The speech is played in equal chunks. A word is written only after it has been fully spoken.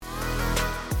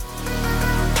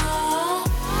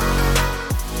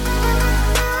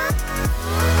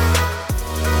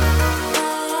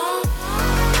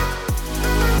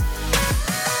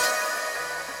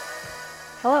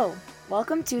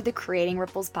welcome to the Creating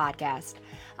Ripples podcast.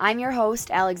 I'm your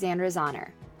host, Alexandra Zahner.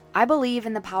 I believe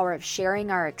in the power of sharing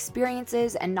our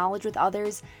experiences and knowledge with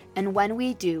others, and when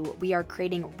we do, we are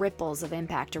creating ripples of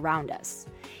impact around us.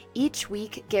 Each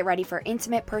week, get ready for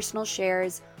intimate personal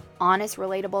shares, honest,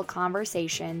 relatable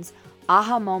conversations,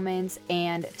 aha moments,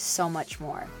 and so much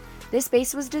more. This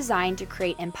space was designed to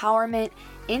create empowerment,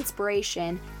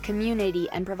 inspiration, community,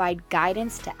 and provide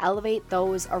guidance to elevate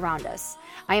those around us.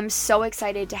 I am so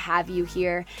excited to have you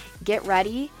here. Get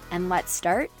ready and let's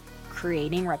start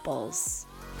creating ripples.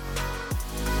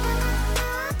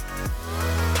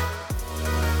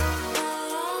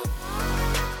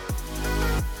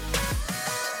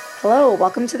 Hello,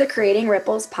 welcome to the Creating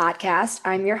Ripples podcast.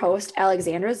 I'm your host,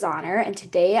 Alexandra Zahner, and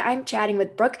today I'm chatting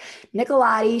with Brooke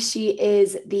Nicolati. She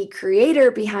is the creator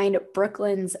behind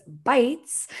Brooklyn's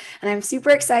Bites, and I'm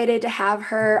super excited to have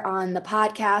her on the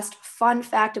podcast. Fun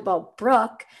fact about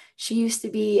Brooke, she used to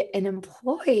be an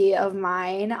employee of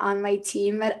mine on my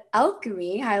team at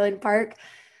Alchemy, Highland Park,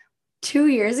 2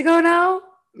 years ago now,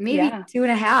 maybe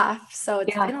 2.5. So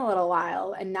it's been a little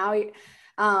while, and now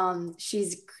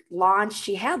she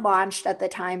had launched at the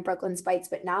time Brooklyn's Bites,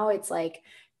 but now it's like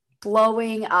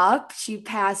blowing up. She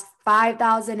passed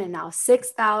 5,000 and now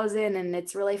 6,000. And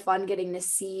it's really fun getting to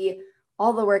see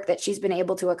all the work that she's been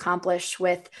able to accomplish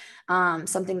with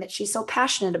something that she's so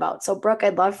passionate about. So Brooke,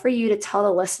 I'd love for you to tell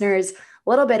the listeners a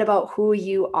little bit about who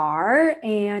you are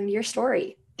and your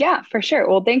story. Yeah, for sure.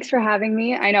 Well, thanks for having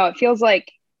me. I know it feels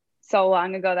like so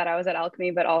long ago that I was at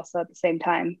Alchemy, but also at the same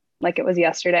time, like it was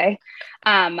yesterday.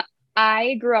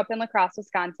 I grew up in La Crosse,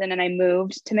 Wisconsin, and I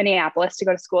moved to Minneapolis to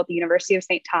go to school at the University of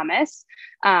St. Thomas.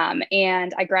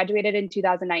 And I graduated in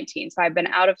 2019. So I've been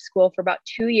out of school for about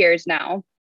 2 years now.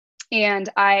 And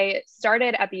I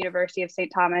started at the University of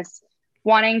St. Thomas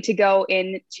wanting to go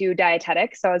into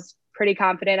dietetics. So I was pretty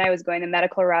confident I was going the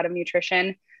medical route of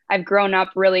nutrition. I've grown up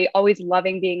really always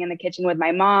loving being in the kitchen with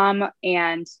my mom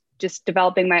and just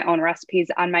developing my own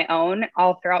recipes on my own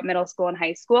all throughout middle school and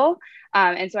high school.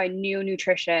 And so I knew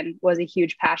nutrition was a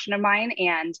huge passion of mine.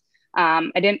 And I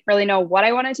didn't really know what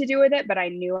I wanted to do with it, but I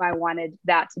knew I wanted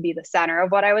that to be the center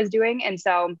of what I was doing. And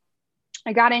so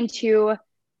I got into,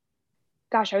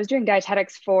 I was doing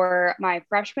dietetics for my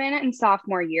freshman and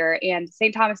sophomore year, and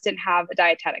St. Thomas didn't have a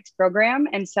dietetics program.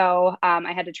 And so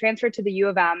I had to transfer to the U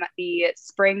of M the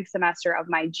spring semester of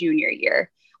my junior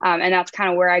year. And that's kind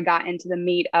of where I got into the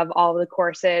meat of all the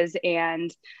courses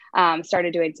and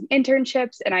started doing some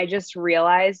internships. And I just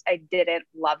realized I didn't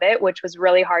love it, which was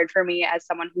really hard for me as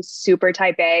someone who's super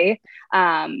type A.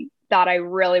 Thought I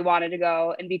really wanted to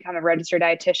go and become a registered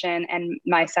dietitian. And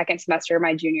my second semester,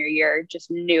 my junior year, just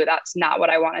knew that's not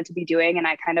what I wanted to be doing. And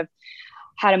I kind of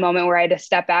had a moment where I had to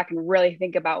step back and really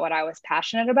think about what I was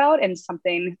passionate about. And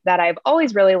something that I've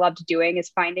always really loved doing is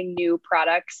finding new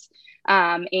products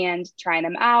and trying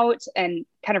them out and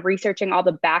kind of researching all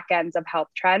the back ends of health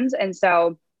trends. And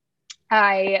so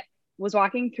I was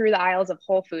walking through the aisles of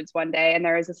Whole Foods one day, and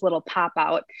there was this little pop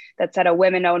out that said a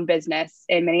women-owned business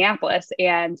in Minneapolis.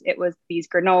 And it was these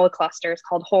granola clusters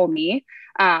called Whole Me.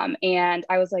 And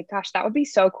I was like, gosh, that would be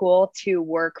so cool to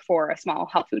work for a small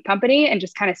health food company and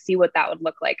just kind of see what that would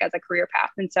look like as a career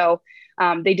path. And so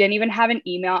they didn't even have an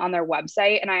email on their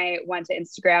website. And I went to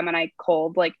Instagram and I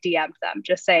cold DM'd them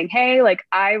just saying, hey,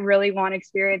 I really want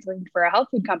experience working for a health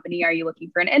food company. Are you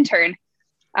looking for an intern?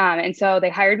 And so they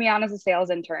hired me on as a sales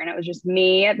intern. It was just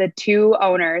me, the two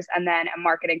owners, and then a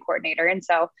marketing coordinator. And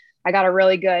so I got a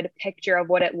really good picture of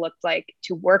what it looked like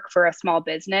to work for a small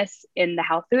business in the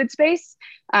health food space.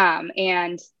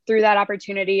 And through that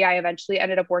opportunity, I eventually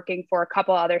ended up working for a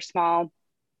couple other small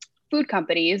food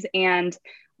companies and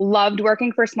loved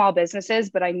working for small businesses,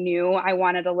 but I knew I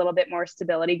wanted a little bit more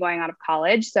stability going out of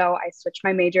college. So I switched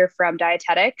my major from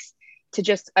dietetics to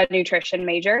just a nutrition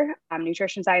major,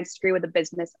 nutrition science degree with a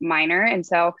business minor. And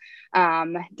so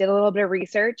did a little bit of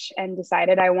research and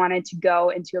decided I wanted to go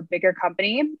into a bigger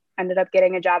company, ended up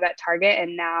getting a job at Target,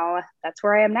 and now that's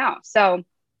where I am now. So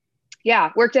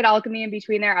yeah, worked at Alchemy in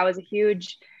between there. I was a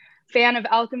huge fan of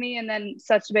Alchemy and then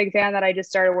such a big fan that I just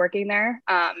started working there.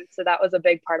 So that was a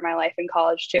big part of my life in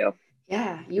college too.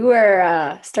 Yeah, you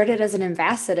were started as an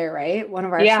ambassador, right? One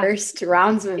of our first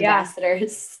rounds of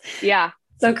ambassadors. Yeah.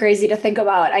 So crazy to think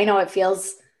about. I know it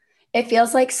feels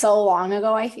like so long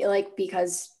ago. I feel like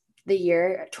because the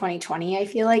year 2020, I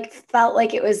feel like felt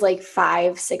like it was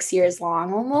 5-6 years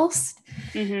long almost.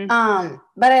 Mm-hmm.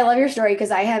 But I love your story because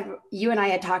you and I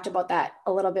had talked about that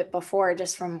a little bit before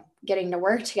just from getting to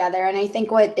work together. And I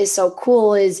think what is so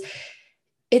cool is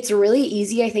it's really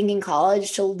easy, I think, in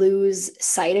college to lose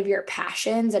sight of your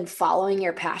passions and following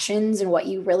your passions and what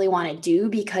you really want to do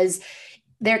because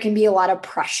there can be a lot of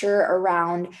pressure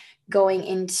around going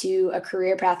into a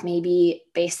career path, maybe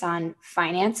based on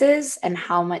finances and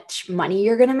how much money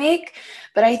you're going to make.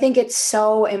 But I think it's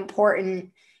so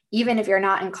important, even if you're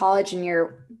not in college and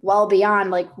you're well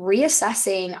beyond, like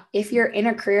reassessing if you're in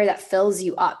a career that fills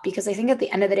you up, because I think at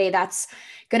the end of the day, that's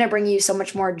going to bring you so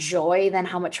much more joy than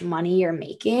how much money you're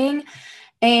making.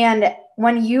 And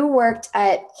when you worked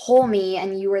at Holme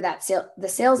and you were the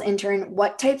sales intern,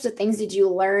 what types of things did you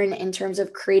learn in terms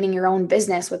of creating your own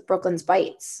business with Brooklyn's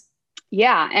Bites?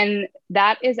 Yeah. And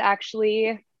that is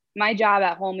actually my job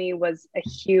at Holme was a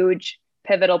huge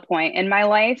pivotal point in my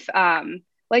life.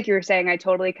 Like you were saying, I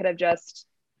totally could have just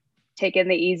taken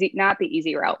not the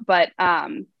easy route, but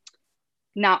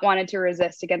not wanted to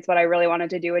resist against what I really wanted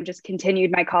to do and just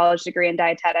continued my college degree in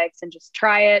dietetics and just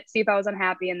try it, see if I was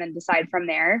unhappy, and then decide from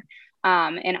there.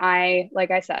 And I,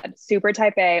 like I said, super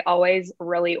type A, always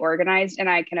really organized, and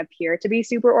I can appear to be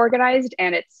super organized.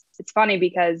 And it's funny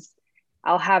because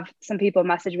I'll have some people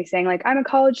message me saying like, I'm a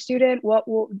college student. What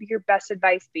will your best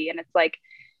advice be? And it's like,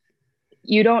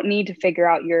 you don't need to figure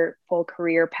out your full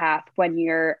career path when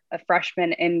you're a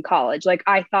freshman in college. Like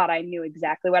I thought I knew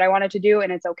exactly what I wanted to do,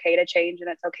 and it's okay to change, and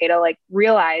it's okay to like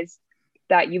realize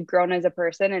that you've grown as a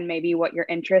person and maybe what your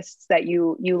interests that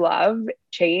you love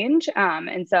change.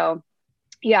 And so,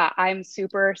 yeah, I'm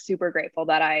super, super grateful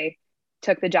that I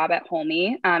took the job at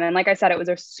Holme. And like I said, it was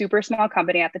a super small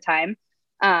company at the time.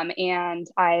 And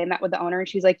I met with the owner and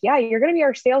she's like, yeah, you're going to be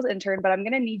our sales intern, but I'm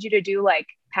going to need you to do like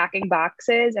packing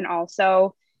boxes and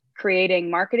also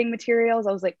creating marketing materials.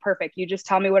 I was like, perfect. You just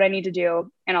tell me what I need to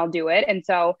do and I'll do it. And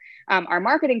so our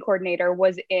marketing coordinator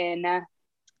was in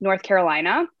North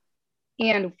Carolina.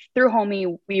 And through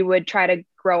Holme, we would try to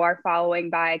grow our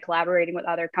following by collaborating with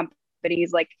other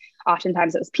companies. Like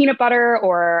oftentimes it was peanut butter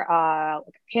or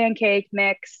like a pancake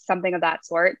mix, something of that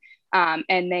sort.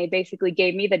 And they basically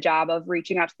gave me the job of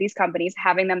reaching out to these companies,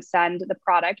 having them send the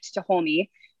product to Holme.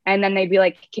 And then they'd be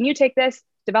like, can you take this,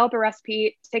 develop a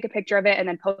recipe, take a picture of it, and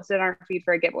then post it on our feed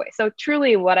for a giveaway. So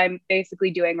truly what I'm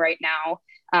basically doing right now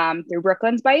through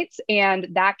Brooklyn's Bites. And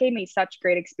that gave me such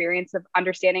great experience of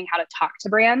understanding how to talk to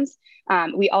brands.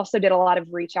 We also did a lot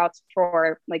of reach outs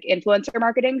for like influencer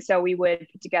marketing. So we would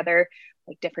put together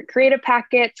like different creative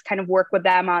packets, kind of work with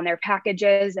them on their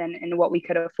packages and what we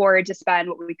could afford to spend,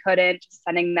 what we couldn't, just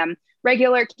sending them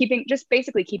regular,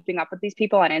 basically keeping up with these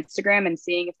people on Instagram and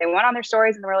seeing if they went on their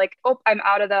stories and they were like, oh, I'm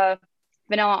out of the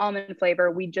vanilla almond flavor.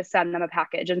 We just send them a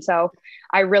package. And so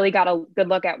I really got a good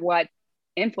look at what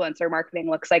influencer marketing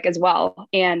looks like as well.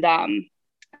 And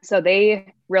so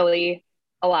they really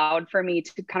allowed for me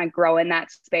to kind of grow in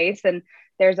that space. And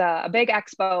there's a big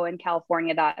expo in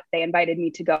California that they invited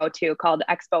me to go to called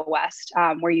Expo West,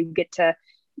 where you get to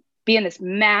be in this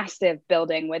massive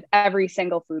building with every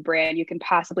single food brand you can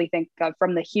possibly think of,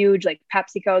 from the huge like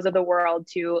PepsiCo's of the world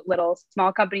to little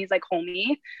small companies like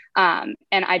Holme. And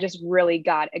I just really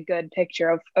got a good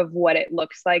picture of what it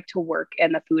looks like to work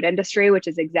in the food industry, which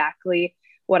is exactly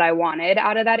what I wanted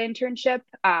out of that internship.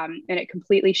 And it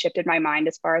completely shifted my mind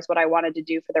as far as what I wanted to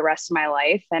do for the rest of my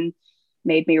life and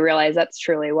made me realize that's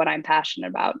truly what I'm passionate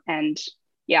about. And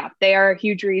yeah, they are a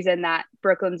huge reason that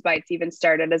Brooklyn's Bites even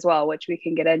started as well, which we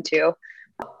can get into.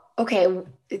 Okay,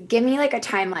 give me like a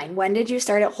timeline. When did you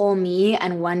start at Holme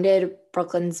and when did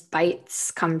Brooklyn's Bites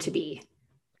come to be?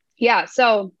 Yeah,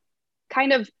 so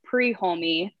kind of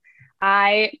pre-Holme,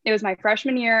 it was my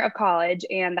freshman year of college,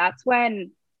 and that's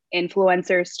when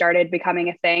influencers started becoming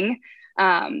a thing.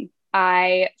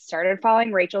 I started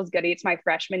following Rachel's Good Eats my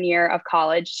freshman year of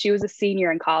college. She was a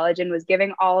senior in college and was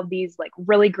giving all of these like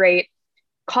really great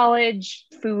college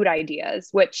food ideas,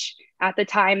 which at the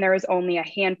time there was only a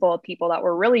handful of people that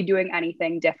were really doing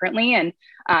anything differently. And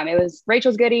it was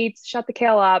Rachel's Good Eats, Shut the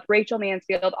Kale Up, Rachel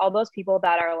Mansfield, all those people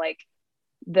that are like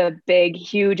the big,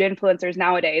 huge influencers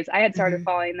nowadays. I had started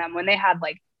following them when they had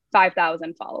like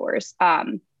 5,000 followers.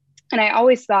 And I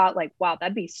always thought like, wow,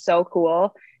 that'd be so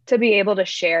cool to be able to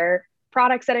share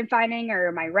products that I'm finding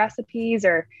or my recipes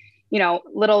or, you know,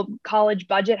 little college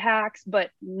budget hacks,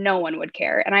 but no one would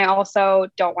care. And I also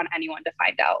don't want anyone to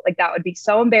find out. Like that would be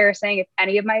so embarrassing if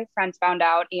any of my friends found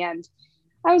out. And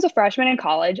I was a freshman in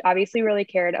college, obviously really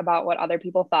cared about what other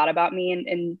people thought about me,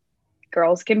 and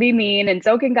girls can be mean and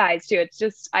so can guys too. It's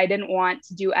just, I didn't want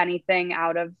to do anything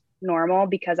out of normal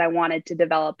because I wanted to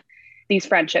develop these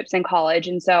friendships in college.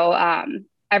 And so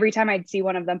every time I'd see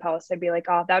one of them post, I'd be like,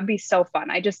 oh, that would be so fun.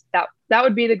 That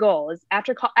would be the goal, is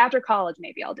after college,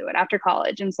 maybe I'll do it after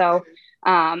college. And so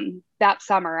that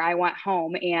summer I went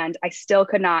home and I still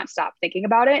could not stop thinking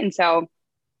about it. And so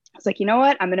I was like, you know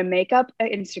what? I'm going to make up an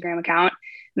Instagram account.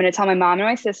 I'm going to tell my mom and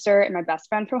my sister and my best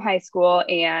friend from high school,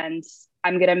 and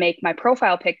I'm going to make my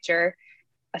profile picture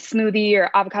a smoothie or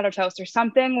avocado toast or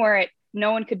something where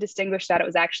no one could distinguish that it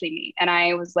was actually me. And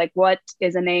I was like, what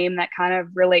is a name that kind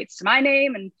of relates to my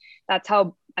name? And that's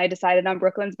how I decided on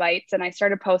Brooklyn's Bites. And I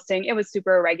started posting. It was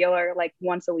super irregular, like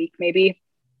once a week, maybe.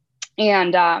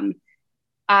 And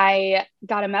I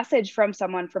got a message from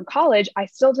someone from college. I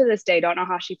still to this day don't know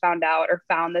how she found out or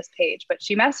found this page, but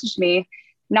she messaged me,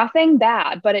 nothing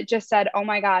bad, but it just said, oh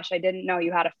my gosh, I didn't know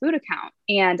you had a food account.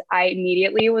 And I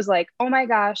immediately was like, oh my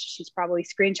gosh, she's probably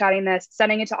screenshotting this,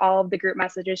 sending it to all of the group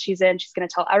messages she's in. She's going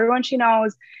to tell everyone she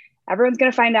knows. Everyone's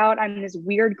going to find out I'm this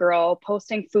weird girl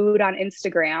posting food on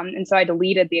Instagram. And so I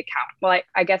deleted the account. Well,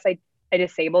 I guess I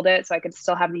disabled it so I could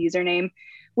still have the username,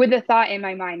 with the thought in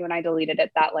my mind when I deleted it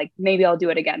that like, maybe I'll do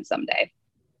it again someday.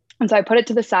 And so I put it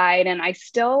to the side, and I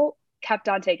still kept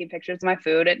on taking pictures of my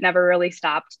food. It never really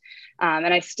stopped. And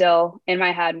I still, in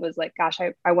my head, was like, gosh,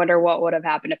 I wonder what would have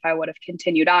happened if I would have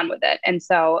continued on with it. And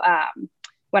so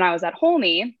when I was at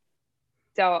Holme,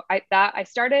 so I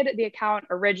started the account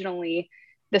originally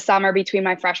the summer between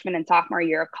my freshman and sophomore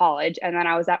year of college. And then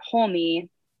I was at Holme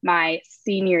my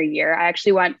senior year. I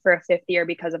actually went for a fifth year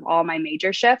because of all my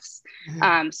major shifts.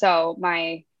 Mm-hmm. So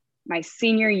my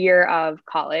senior year of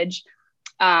college,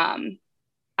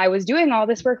 I was doing all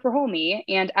this work for Holme,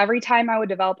 and every time I would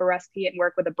develop a recipe and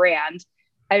work with a brand,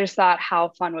 I just thought, how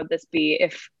fun would this be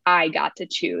if I got to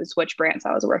choose which brands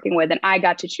I was working with, and I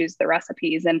got to choose the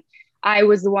recipes. And I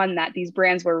was the one that these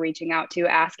brands were reaching out to,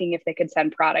 asking if they could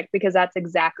send product, because that's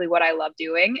exactly what I love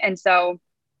doing. And so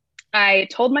I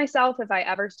told myself if I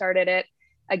ever started it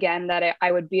again, that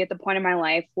I would be at the point in my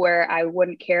life where I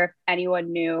wouldn't care if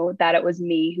anyone knew that it was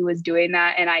me who was doing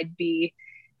that. And I'd be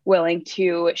willing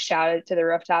to shout it to the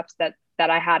rooftops that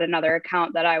I had another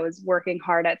account, that I was working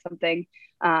hard at something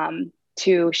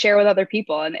to share with other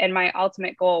people. And my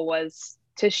ultimate goal was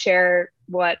to share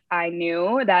what I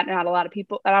knew that not a lot of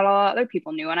other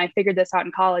people knew. And I figured this out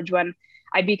in college when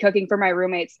I'd be cooking for my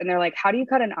roommates, and they're like, how do you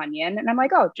cut an onion? And I'm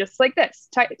like, oh, just like this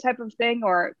type of thing.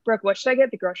 Or, Brooke, what should I get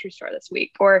at the grocery store this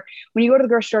week? Or, when you go to the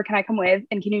grocery store, can I come with?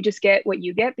 And can you just get what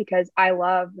you get? Because I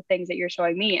love the things that you're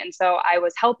showing me. And so I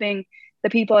was helping the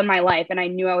people in my life, and I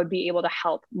knew I would be able to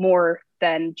help more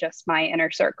than just my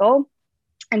inner circle.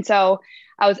 And so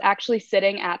I was actually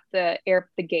sitting at the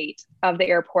gate of the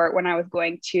airport when I was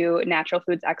going to Natural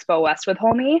Foods Expo West with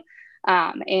Holme.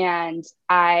 And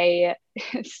I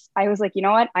was like, you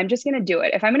know what, I'm just going to do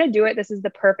it. If I'm going to do it, this is the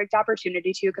perfect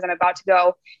opportunity to, because I'm about to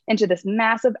go into this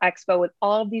massive expo with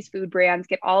all of these food brands,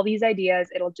 get all these ideas.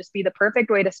 It'll just be the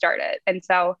perfect way to start it. And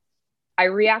so I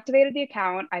reactivated the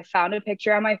account. I found a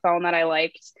picture on my phone that I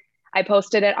liked. I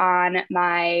posted it on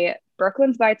my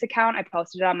Brooklyn's Bites account. I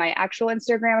posted it on my actual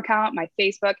Instagram account, my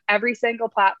Facebook, every single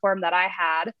platform that I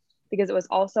had, because it was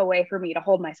also a way for me to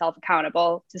hold myself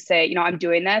accountable, to say, you know, I'm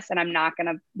doing this and I'm not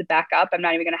going to back up. I'm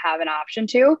not even going to have an option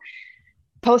to.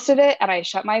 Posted it, and I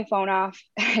shut my phone off.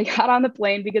 I got on the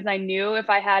plane because I knew if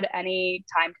I had any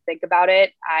time to think about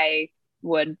it, I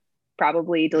would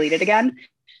probably delete it again.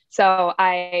 So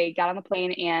I got on the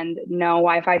plane, and no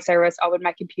Wi-Fi service, opened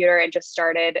my computer and just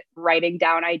started writing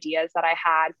down ideas that I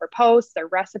had for posts or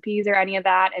recipes or any of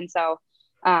that. And so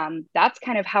that's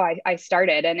kind of how I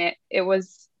started. And it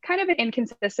was kind of an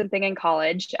inconsistent thing in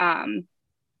college.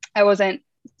 I wasn't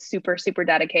super, super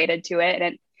dedicated to it.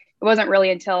 And it wasn't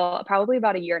really until probably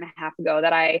about a year and a half ago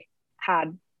that I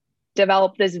had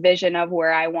developed this vision of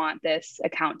where I want this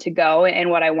account to go and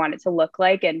what I want it to look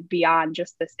like, and beyond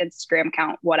just this Instagram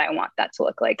account, what I want that to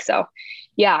look like. So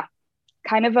yeah,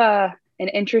 kind of an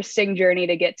interesting journey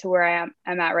to get to where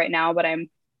I'm at right now, but I'm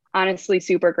honestly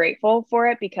super grateful for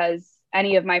it, because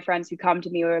any of my friends who come to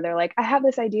me where they're like, I have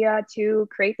this idea to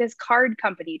create this card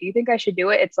company, do you think I should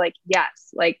do it? It's like, yes,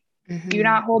 like, do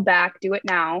not hold back, do it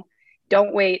now.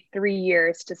 Don't wait 3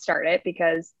 years to start it,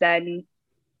 because then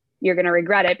you're going to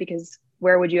regret it, because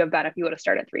where would you have been if you would have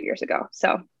started 3 years ago?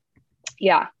 So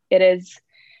yeah, it is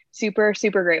super,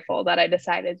 super grateful that I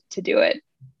decided to do it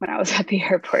when I was at the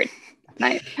airport that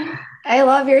night. I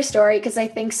love your story, because I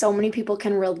think so many people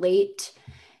can relate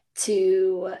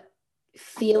to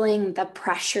feeling the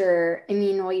pressure. I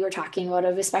mean, what you were talking about,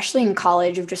 of especially in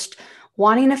college, of just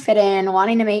wanting to fit in,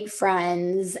 wanting to make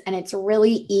friends. And it's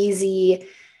really easy,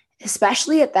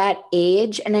 especially at that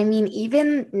age. And I mean,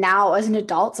 even now as an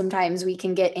adult, sometimes we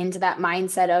can get into that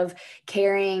mindset of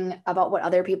caring about what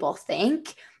other people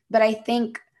think. But I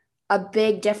think a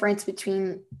big difference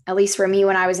between, at least for me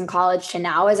when I was in college to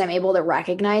now, is I'm able to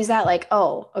recognize that, like,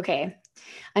 oh, okay,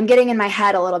 I'm getting in my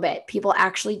head a little bit. People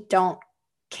actually don't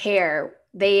care.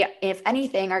 They, if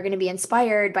anything, are going to be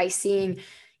inspired by seeing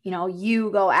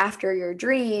you go after your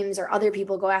dreams or other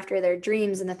people go after their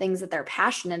dreams and the things that they're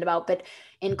passionate about. But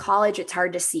in college, it's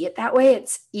hard to see it that way.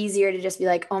 It's easier to just be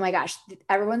like, oh my gosh,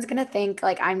 everyone's going to think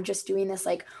like I'm just doing this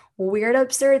like weird,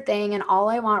 absurd thing. And all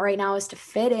I want right now is to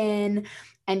fit in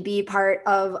and be part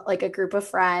of like a group of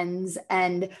friends.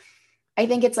 And I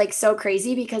think it's like so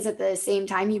crazy because at the same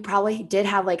time, you probably did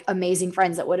have like amazing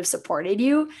friends that would have supported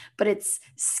you, but it's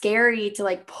scary to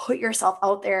like put yourself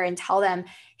out there and tell them,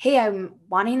 hey, I'm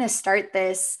wanting to start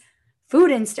this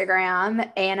food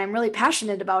Instagram and I'm really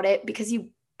passionate about it, because you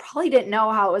probably didn't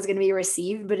know how it was going to be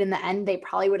received, but in the end, they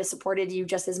probably would have supported you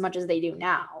just as much as they do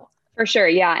now. For sure.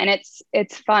 Yeah. And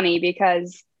it's funny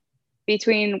because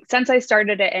since I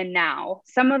started it and now,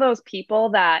 some of those people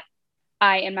that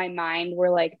in my mind were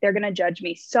like, they're going to judge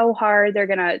me so hard, they're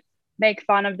going to make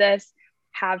fun of this,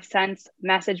 have since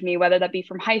messaged me, whether that be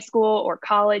from high school or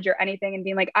college or anything, and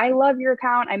being like, I love your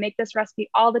account. I make this recipe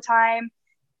all the time.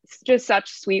 It's just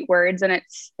such sweet words. And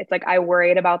it's like, I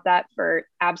worried about that for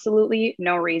absolutely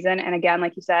no reason. And again,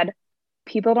 like you said,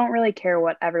 people don't really care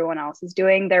what everyone else is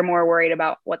doing. They're more worried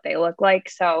about what they look like.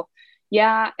 So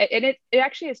yeah, it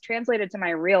actually is translated to my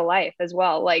real life as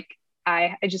well. Like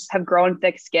I just have grown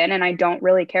thick skin and I don't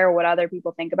really care what other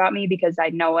people think about me because I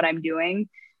know what I'm doing.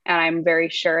 And I'm very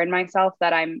sure in myself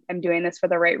that I'm doing this for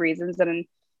the right reasons. And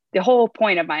the whole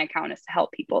point of my account is to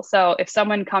help people. So if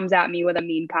someone comes at me with a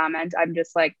mean comment, I'm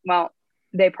just like, well,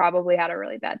 they probably had a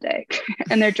really bad day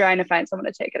and they're trying to find someone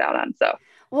to take it out on. So,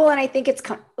 well, and I think it's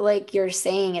like you're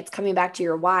saying, it's coming back to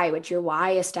your why, which your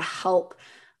why is to help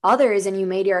others. And you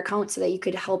made your account so that you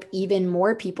could help even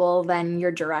more people than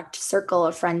your direct circle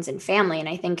of friends and family. And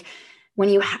I think when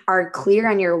you are clear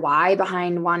on your why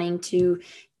behind wanting to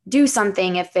do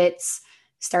something, if it's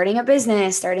starting a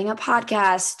business, starting a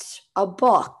podcast, a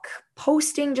book,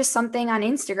 posting just something on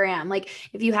Instagram, like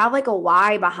if you have like a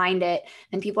why behind it,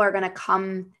 then people are going to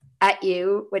come at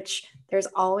you, which there's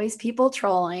always people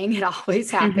trolling. It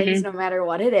always happens, no matter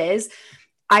what it is.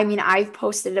 I mean, I've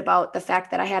posted about the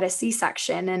fact that I had a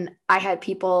C-section and I had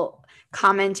people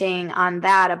commenting on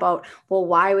that about, well,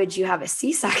 why would you have a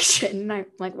C-section? And I'm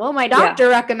like, well, my doctor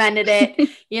recommended it.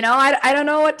 I don't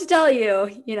know what to tell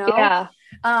you, Yeah.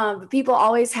 People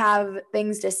always have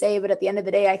things to say, but at the end of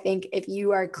the day, I think if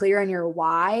you are clear on your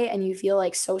why and you feel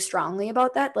like so strongly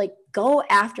about that, like go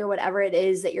after whatever it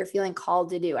is that you're feeling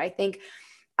called to do. I think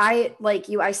like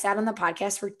you, I sat on the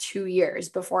podcast for 2 years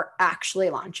before actually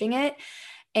launching it.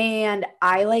 And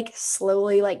I like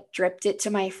slowly like dripped it to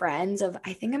my friends of,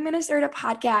 I think I'm going to start a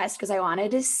podcast because I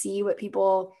wanted to see what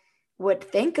people would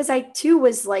think. Cause I too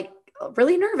was like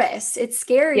really nervous. It's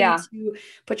scary to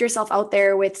put yourself out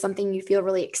there with something you feel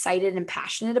really excited and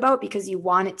passionate about because you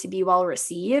want it to be well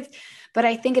received. But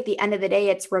I think at the end of the day,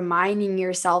 it's reminding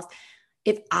yourself,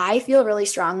 if I feel really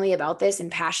strongly about this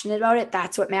and passionate about it,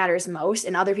 that's what matters most.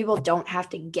 And other people don't have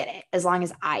to get it as long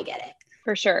as I get it.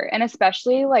 For sure. And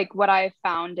especially like what I've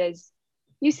found is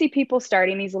you see people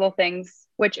starting these little things,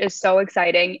 which is so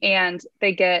exciting. And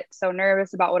they get so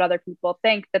nervous about what other people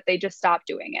think that they just stop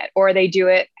doing it or they do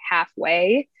it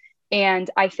halfway.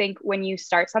 And I think when you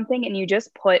start something and you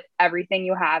just put everything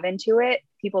you have into it,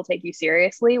 people take you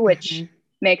seriously, which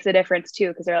makes a difference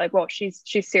too. Cause they're like, well, she's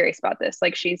serious about this.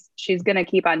 Like she's going to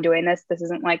keep on doing this. This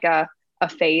isn't like a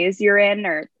phase you're in,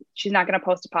 or she's not going to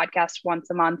post a podcast once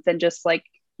a month and just like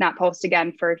not post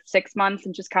again for 6 months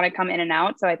and just kind of come in and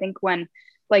out. So I think when,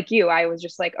 like you, I was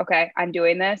just like, okay, I'm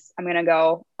doing this. I'm going to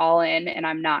go all in and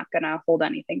I'm not going to hold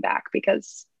anything back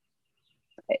because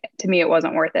to me, it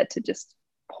wasn't worth it to just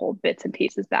hold bits and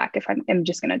pieces back if I'm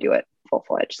just going to do it full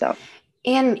fledged. So,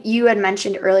 and you had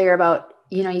mentioned earlier about,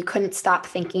 you couldn't stop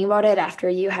thinking about it after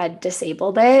you had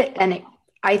disabled it. And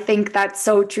I think that's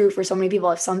so true for so many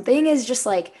people. If something is just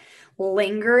like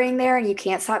lingering there and you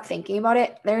can't stop thinking about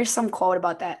it, there's some quote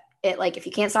about that. It like, if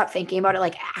you can't stop thinking about it,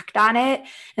 like act on it.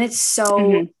 And it's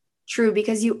so true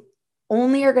because you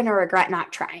only are going to regret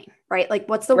not trying, right? Like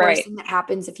what's the worst thing that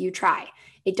happens if you try?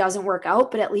 It doesn't work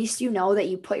out, but at least you know that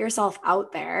you put yourself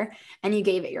out there and you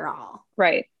gave it your all.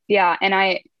 Right. Yeah.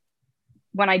 And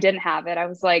when I didn't have it, I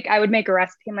was like, I would make a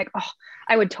recipe. I'm like, oh,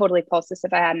 I would totally post this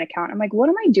if I had an account. I'm like, what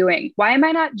am I doing? Why am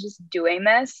I not just doing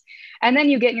this? And then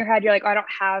you get in your head, you're like, oh, I don't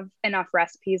have enough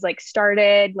recipes like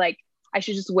started. Like I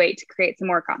should just wait to create some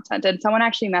more content. And someone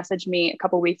actually messaged me a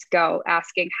couple of weeks ago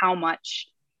asking how much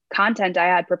content I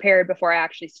had prepared before I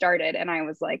actually started. And I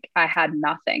was like, I had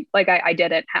nothing. Like I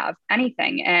didn't have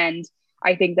anything. And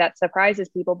I think that surprises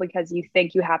people because you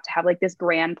think you have to have like this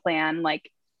grand plan, like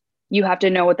you have to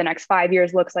know what the next 5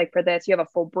 years looks like for this. You have a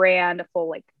full brand, a full,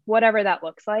 like whatever that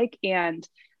looks like. And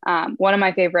one of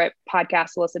my favorite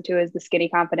podcasts to listen to is the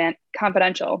Skinny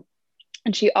Confidential.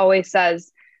 And she always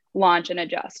says, launch and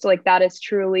adjust. Like that is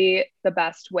truly the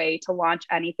best way to launch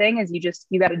anything is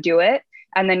you got to do it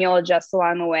and then you'll adjust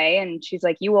along the way. And she's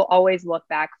like, you will always look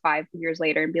back 5 years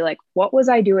later and be like, what was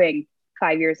I doing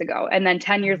 5 years ago? And then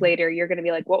 10 years later, you're going to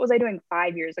be like, what was I doing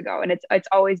 5 years ago? And it's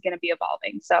always going to be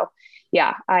evolving. So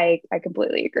yeah, I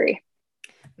completely agree.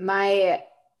 My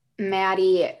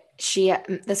Maddie,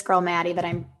 this girl, Maddie,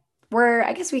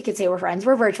 I guess we could say we're friends.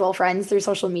 We're virtual friends through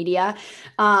social media.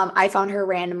 I found her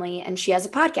randomly and she has a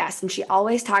podcast and she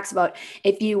always talks about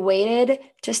if you waited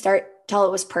to start till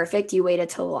it was perfect, you waited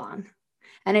too long.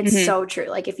 And it's so true.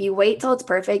 Like if you wait till it's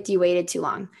perfect, you waited too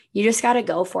long. You just got to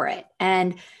go for it.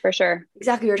 And for sure,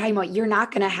 exactly what you're talking about. You're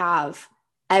not going to have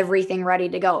everything ready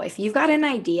to go. If you've got an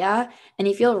idea and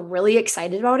you feel really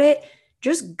excited about it,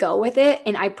 just go with it.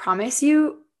 And I promise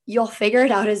you, you'll figure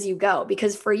it out as you go.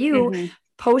 Because for you,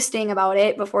 posting about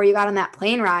it before you got on that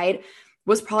plane ride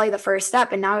was probably the first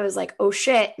step. And now I was like, oh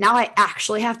shit, now I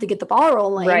actually have to get the ball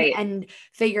rolling and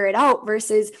figure it out.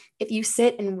 Versus if you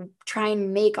sit and try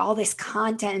and make all this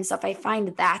content and stuff, I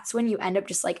find that's when you end up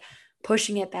just like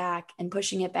pushing it back and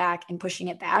pushing it back and pushing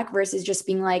it back versus just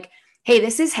being like, hey,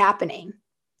 this is happening.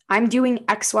 I'm doing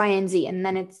X, Y, and Z. And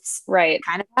then it's kind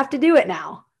of have to do it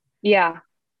now. Yeah,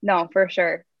 no, for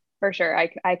sure. For sure.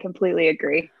 I completely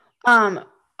agree.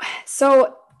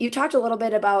 So you talked a little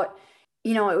bit about,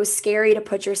 it was scary to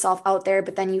put yourself out there,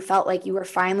 but then you felt like you were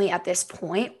finally at this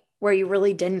point where you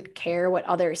really didn't care what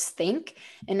others think.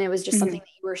 And it was just something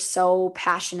that you were so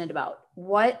passionate about.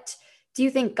 What do you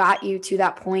think got you to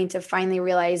that point of finally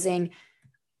realizing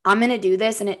I'm going to do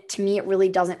this? And to me, it really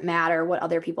doesn't matter what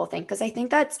other people think. Cause I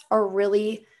think that's a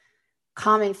really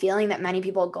common feeling that many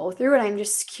people go through. And I'm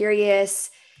just curious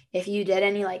if you did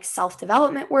any like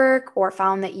self-development work or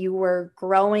found that you were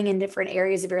growing in different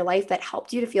areas of your life that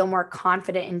helped you to feel more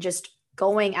confident in just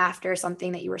going after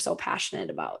something that you were so passionate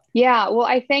about. Yeah. Well,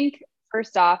 I think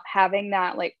first off, having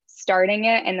that, like starting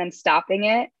it and then stopping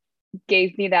it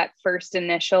gave me that first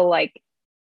initial, like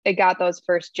it got those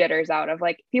first jitters out of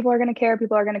like, people are going to care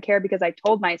because I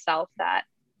told myself that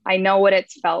I know what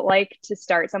it's felt like to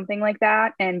start something like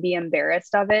that and be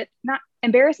embarrassed of it. Not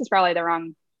embarrassed is probably the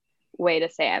wrong way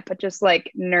to say it, but just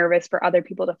like nervous for other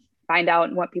people to find out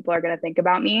and what people are going to think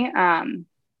about me.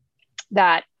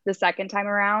 That the second time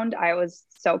around, I was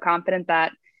so confident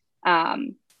that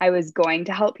I was going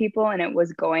to help people and it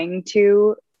was going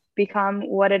to become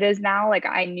what it is now. Like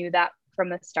I knew that from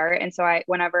the start. And so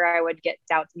whenever I would get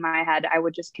doubts in my head, I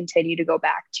would just continue to go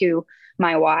back to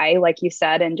my why, like you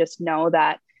said, and just know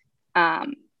that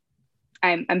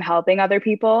I'm helping other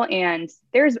people. And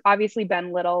there's obviously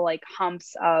been little like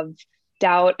humps of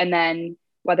doubt. And then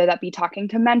whether that be talking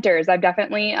to mentors, I've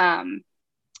definitely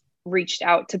reached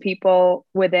out to people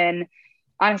within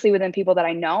people that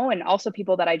I know and also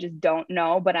people that I just don't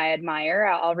know, but I admire.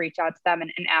 I'll reach out to them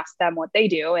and ask them what they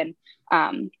do.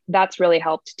 And that's really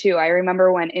helped too. I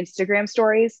remember when Instagram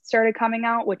stories started coming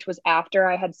out, which was after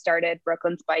I had started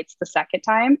Brooklyn's Bites the second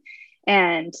time.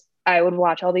 And I would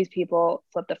watch all these people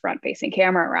flip the front facing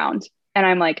camera around. And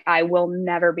I'm like, I will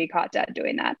never be caught dead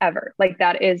doing that ever. Like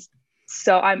that is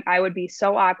I would be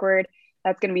so awkward.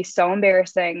 That's going to be so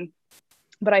embarrassing.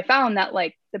 But I found that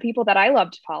like the people that I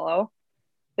love to follow,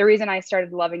 the reason I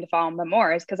started loving to follow them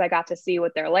more is because I got to see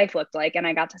what their life looked like and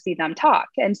I got to see them talk.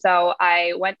 And so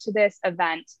I went to this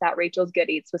event that Rachel's Good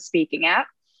Eats was speaking at.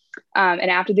 And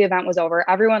after the event was over,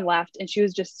 everyone left and she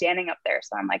was just standing up there.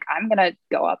 So I'm like, I'm going to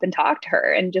go up and talk to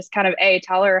her and just kind of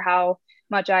tell her how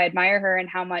much I admire her and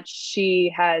how much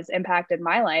she has impacted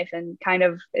my life and kind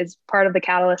of is part of the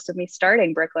catalyst of me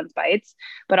starting Brooklyn's Bites,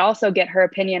 but also get her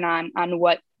opinion on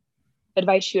what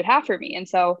advice she would have for me. And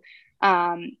so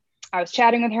I was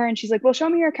chatting with her and she's like, well, show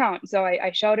me your account. So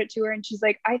I showed it to her and she's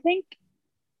like,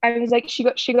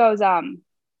 she goes,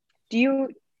 do you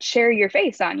share your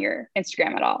face on your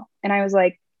Instagram at all? And I was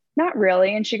like, not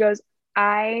really. And she goes,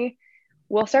 I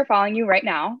will start following you right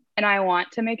now. And I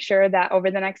want to make sure that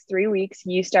over the next 3 weeks,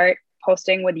 you start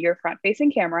posting with your front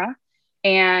facing camera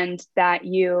and that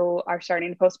you are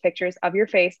starting to post pictures of your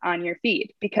face on your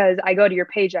feed, because I go to your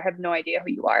page. I have no idea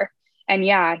who you are. And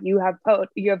yeah, you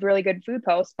have really good food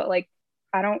posts, but like,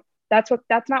 that's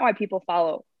not why people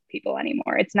follow people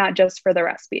anymore. It's not just for the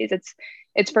recipes.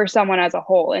 It's for someone as a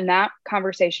whole. And that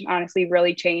conversation honestly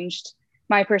really changed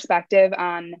my perspective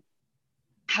on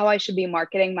how I should be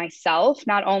marketing myself.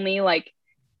 Not only like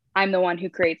I'm the one who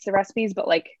creates the recipes, but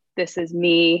like, this is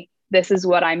me. This is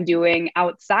what I'm doing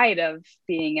outside of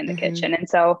being in the kitchen. And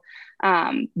so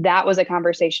that was a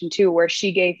conversation too, where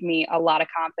she gave me a lot of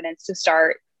confidence to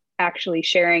start actually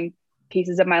sharing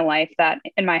pieces of my life that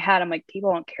in my head, I'm like,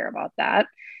 people don't care about that.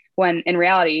 when in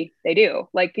reality they do.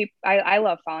 Like I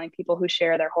love following people who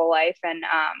share their whole life. And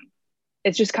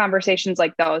it's just conversations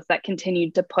like those that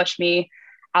continue to push me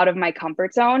out of my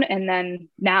comfort zone. And then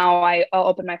now I'll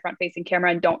open my front facing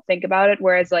camera and don't think about it.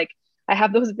 Whereas like I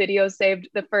have those videos saved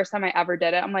the first time I ever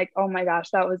did it. I'm like, oh my gosh,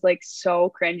 that was like so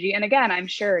cringy. And again, I'm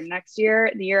sure next year,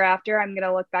 the year after, I'm going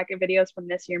to look back at videos from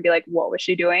this year and be like, what was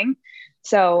she doing?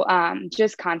 So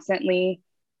just constantly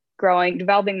growing,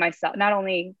 developing myself, not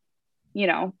only,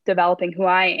 developing who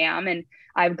I am. And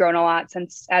I've grown a lot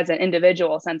since as an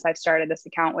individual, since I've started this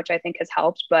account, which I think has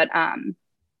helped, but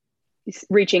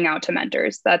reaching out to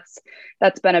mentors, that's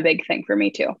been a big thing for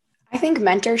me too. I think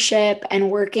mentorship and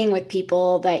working with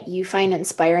people that you find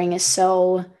inspiring is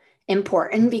so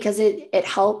important because it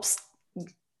helps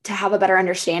to have a better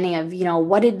understanding of,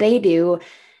 what did they do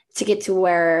to get to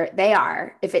where they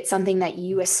are? If it's something that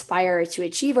you aspire to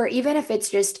achieve, or even if it's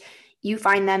just you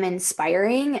find them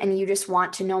inspiring and you just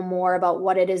want to know more about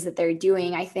what it is that they're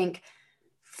doing. I think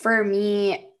for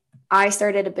me, I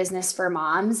started a business for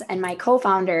moms, and my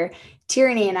co-founder,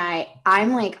 Tierney, and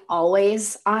I'm like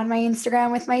always on my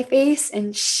Instagram with my face.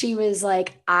 And she was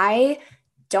like, I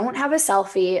don't have a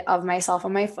selfie of myself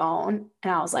on my phone.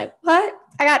 And I was like, what?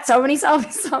 I got so many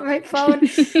selfies on my phone.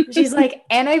 She's like,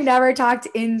 and I've never talked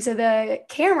into the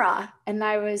camera. And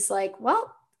I was like,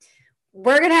 well,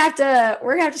 we're gonna have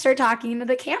to start talking into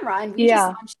the camera. And we just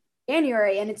launched in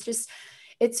January. And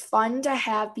it's fun to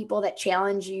have people that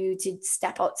challenge you to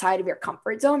step outside of your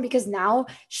comfort zone, because now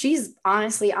she's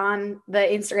honestly on the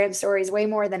Instagram stories way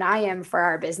more than I am for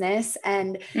our business.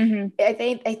 And I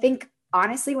think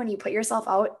honestly, when you put yourself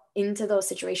out into those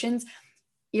situations,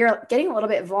 you're getting a little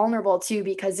bit vulnerable too,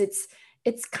 because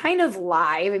it's kind of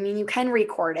live. I mean, you can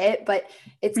record it, but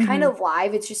it's kind of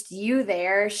live. It's just you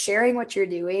there sharing what you're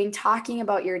doing, talking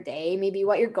about your day, maybe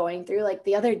what you're going through. Like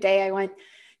the other day I went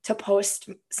to post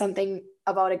something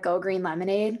about a Go Green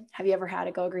lemonade. Have you ever had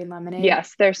a Go Green lemonade?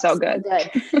 Yes, they're so good.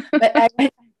 But I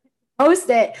went to post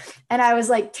it and I was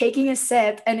like taking a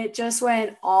sip and it just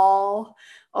went all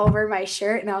over my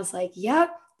shirt. And I was like, yep,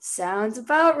 sounds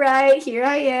about right. Here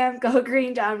I am, Go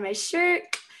Green down my shirt.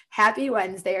 Happy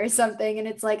Wednesday or something. And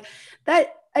it's like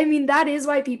that. I mean, that is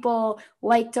why people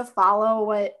like to follow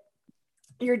what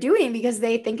you're doing, because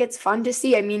they think it's fun to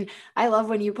see. I mean, I love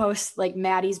when you post like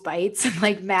Maddie's bites and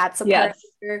like Matt's a part of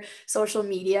your social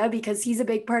media, because he's a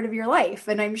big part of your life.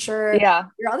 And I'm sure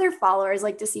your other followers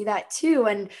like to see that too.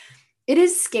 And it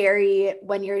is scary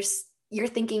when you're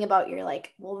thinking about, you're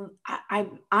like, well,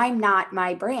 I'm not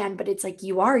my brand, but it's like,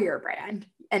 you are your brand,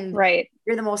 and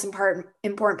you're the most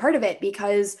important part of it.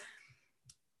 Because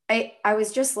I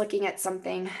was just looking at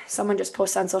something someone just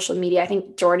posted on social media. I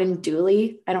think Jordan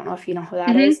Dooley. I don't know if you know who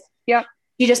that is. Yep.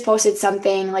 He just posted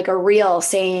something like a reel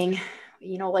saying,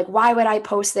 like, why would I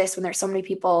post this when there's so many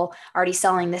people already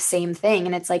selling the same thing?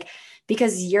 And it's like,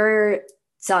 because you're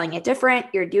selling it different,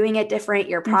 you're doing it different,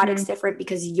 your product's different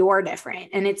because you're different.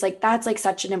 And it's like, that's like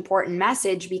such an important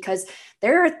message, because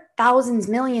there are thousands,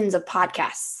 millions of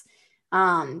podcasts.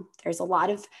 There's a lot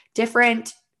of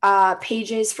different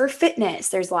pages for fitness.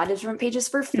 There's a lot of different pages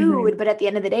for food, but at the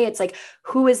end of the day, it's like,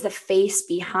 who is the face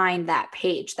behind that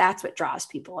page? That's what draws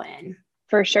people in.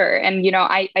 For sure. And,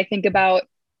 I think about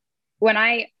when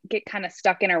I get kind of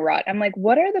stuck in a rut, I'm like,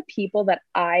 what are the people that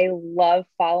I love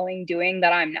following doing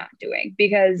that I'm not doing?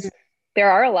 Because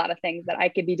there are a lot of things that I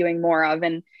could be doing more of.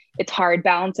 And it's hard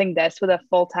balancing this with a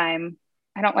full-time.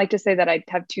 I don't like to say that I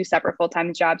have two separate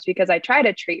full-time jobs, because I try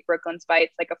to treat Brooklyn's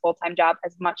Bites like a full-time job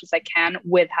as much as I can,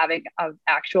 with having an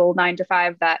actual 9 to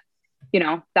 5 that,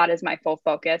 that is my full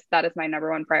focus. That is my number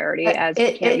one priority, as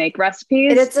I can't make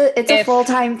recipes. It's a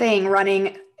full-time thing,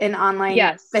 running an online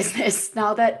business.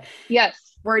 Now that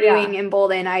we're doing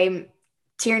Embolden,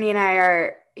 Tierney and I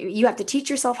are, you have to teach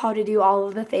yourself how to do all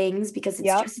of the things, because it's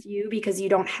just you, because you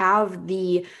don't have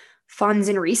the funds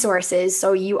and resources.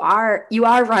 So you are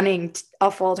running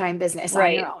a full-time business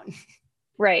on your own.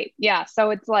 Right. Yeah.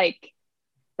 So it's like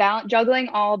juggling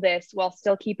all this while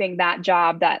still keeping that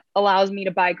job that allows me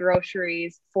to buy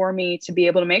groceries for me to be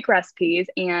able to make recipes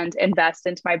and invest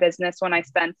into my business. When I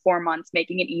spend 4 months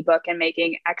making an ebook and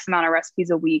making X amount of recipes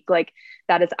a week, like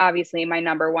that is obviously my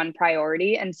number one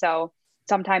priority. And so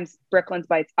sometimes Brooklyn's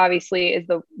Bites obviously is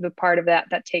the part of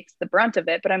that takes the brunt of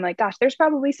it. But I'm like, gosh, there's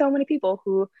probably so many people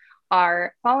who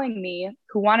are following me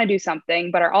who want to do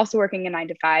something, but are also working a 9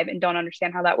 to 5 and don't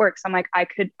understand how that works. I'm like,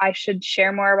 I should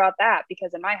share more about that,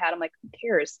 because in my head, I'm like, who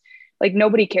cares? Like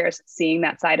nobody cares seeing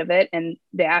that side of it. And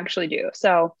they actually do.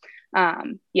 So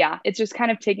it's just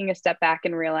kind of taking a step back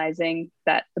and realizing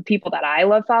that the people that I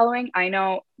love following, I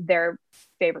know their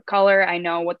favorite color. I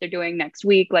know what they're doing next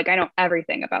week. Like I know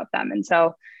everything about them. And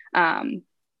so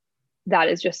That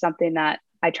is just something that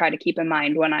I try to keep in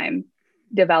mind when I'm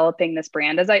developing this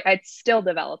brand. It's still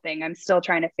developing. I'm still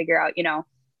trying to figure out,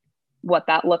 what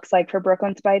that looks like for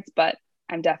Brooklyn Spites, but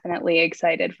I'm definitely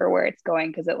excited for where it's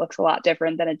going because it looks a lot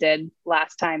different than it did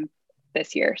last time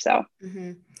this year. So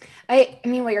I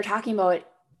mean, what you're talking about,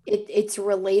 it's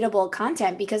relatable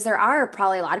content because there are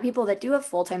probably a lot of people that do have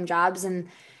full-time jobs and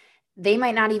they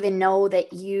might not even know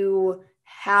that you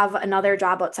have another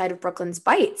job outside of Brooklyn's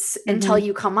Bites until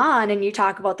you come on and you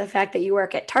talk about the fact that you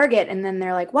work at Target. And then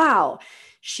they're like, wow,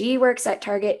 she works at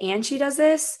Target and she does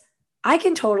this. I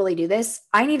can totally do this.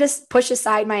 I need to push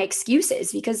aside my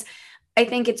excuses because I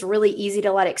think it's really easy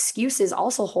to let excuses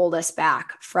also hold us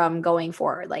back from going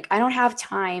forward. Like, I don't have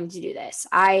time to do this.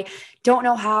 I don't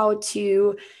know how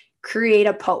to create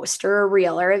a post or a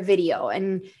reel or a video.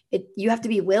 And you have to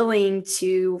be willing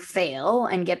to fail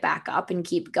and get back up and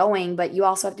keep going. But you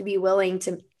also have to be willing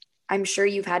to, I'm sure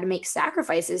you've had to make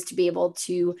sacrifices to be able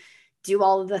to do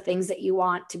all of the things that you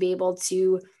want, to be able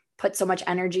to put so much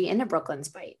energy into Brooklyn's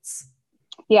Bites.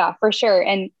 Yeah, for sure.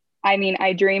 And I mean,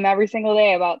 I dream every single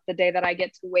day about the day that I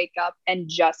get to wake up and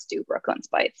just do Brooklyn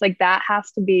Spites. Like that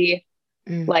has to be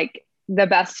like the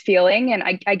best feeling.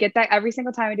 And I get that every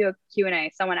single time I do a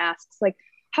Q&A, someone asks like,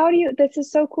 this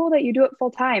is so cool that you do it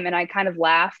full time. And I kind of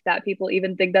laugh that people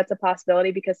even think that's a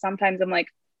possibility because sometimes I'm like,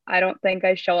 I don't think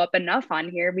I show up enough on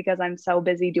here because I'm so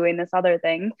busy doing this other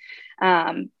thing.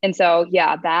 And so,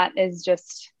 yeah,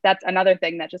 that's another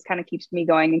thing that just kind of keeps me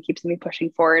going and keeps me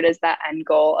pushing forward is that end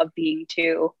goal of being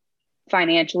to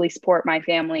financially support my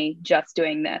family just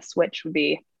doing this, which would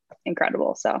be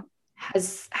incredible. So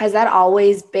has that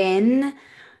always been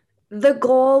the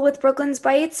goal with Brooklyn's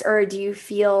Bites, or do you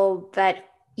feel that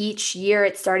each year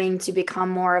it's starting to become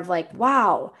more of like,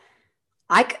 wow,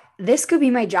 this could be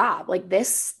my job. Like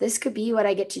this could be what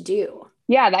I get to do.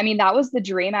 Yeah. I mean, that was the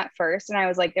dream at first. And I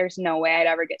was like, there's no way I'd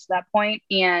ever get to that point.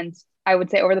 And I would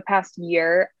say over the past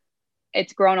year,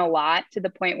 it's grown a lot to the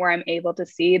point where I'm able to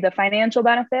see the financial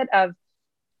benefit of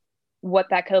what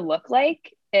that could look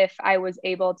like if I was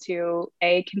able to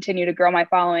continue to grow my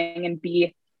following and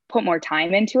put more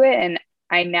time into it. And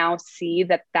I now see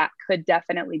that could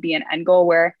definitely be an end goal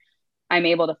where I'm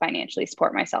able to financially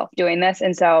support myself doing this.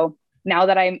 And so now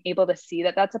that I'm able to see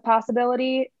that that's a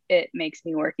possibility, it makes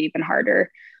me work even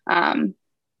harder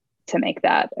to make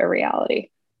that a reality.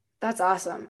 That's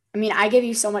awesome. I mean, I give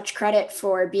you so much credit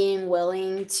for being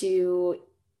willing to,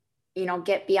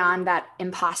 get beyond that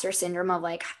imposter syndrome of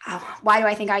like, oh, why do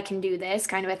I think I can do this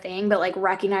kind of a thing, but like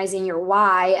recognizing your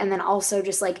why. And then also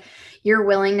just like your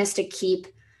willingness to keep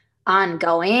on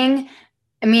going.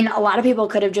 I mean, a lot of people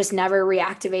could have just never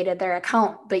reactivated their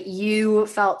account, but you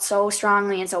felt so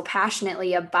strongly and so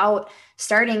passionately about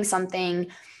starting something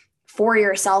for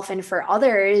yourself and for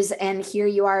others. And here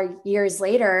you are years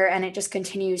later, and it just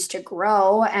continues to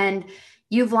grow. And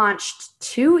you've launched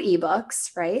 2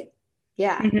 ebooks, right?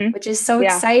 Yeah, which is so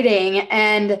exciting.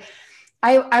 And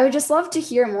I would just love to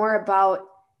hear more about,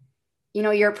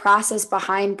 your process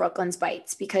behind Brooklyn's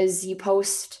Bites, because you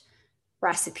post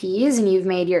recipes and you've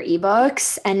made your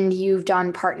ebooks and you've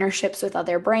done partnerships with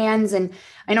other brands. And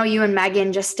I know you and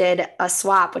Megan just did a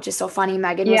swap, which is so funny.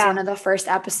 Megan was one of the first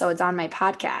episodes on my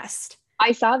podcast.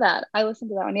 I saw that. I listened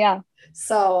to that one. Yeah.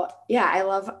 So yeah,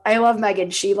 I love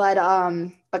Megan. She led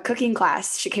a cooking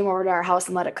class. She came over to our house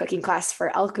and led a cooking class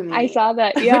for alchemy. I saw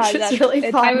that. Yeah. Which is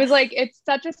really fun. I was like, it's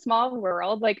such a small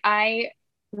world. Like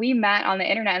we met on the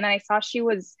internet and then I saw she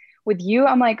was with you.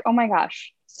 I'm like, oh my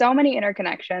gosh, so many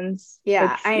interconnections.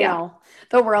 Yeah, I know.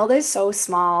 The world is so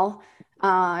small.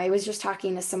 I was just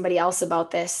talking to somebody else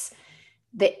about this.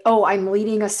 I'm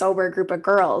leading a sober group of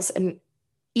girls, and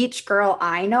each girl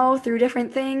I know through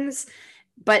different things.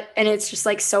 And it's just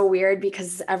like so weird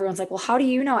because everyone's like, well, how do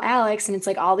you know Alex? And it's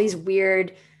like all these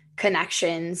weird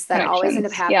connections that always end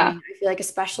up happening. Yeah. I feel like,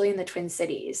 especially in the Twin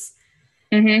Cities.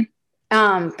 But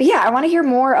yeah, I want to hear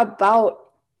more about,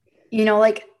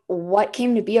 like what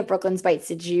came to be of Brooklyn's Bites.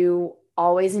 Did you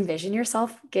always envision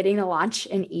yourself getting to launch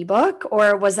an ebook,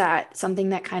 or was that something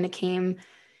that kind of came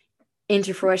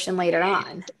into fruition later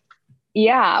on?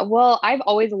 Yeah, well, I've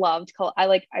always loved,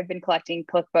 I've been collecting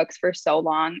cookbooks for so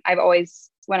long.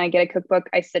 When I get a cookbook,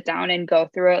 I sit down and go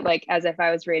through it like as if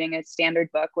I was reading a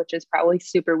standard book, which is probably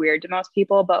super weird to most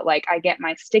people, but like I get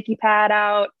my sticky pad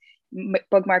out,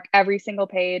 bookmark every single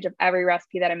page of every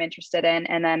recipe that I'm interested in.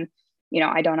 And then,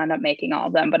 I don't end up making all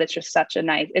of them, but it's just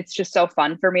it's just so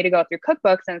fun for me to go through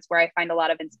cookbooks, and it's where I find a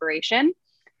lot of inspiration.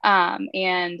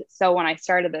 And so when I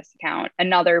started this account,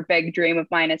 another big dream of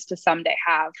mine is to someday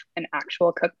have an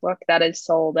actual cookbook that is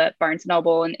sold at Barnes &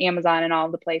 Noble and Amazon and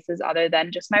all the places other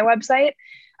than just my website.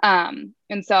 And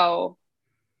so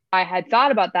I had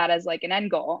thought about that as like an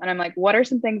end goal. And I'm like, what are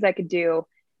some things I could do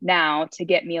now to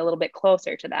get me a little bit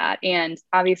closer to that? And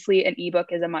obviously an ebook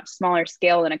is a much smaller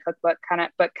scale than a cookbook,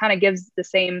 but kind of gives the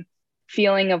same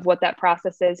feeling of what that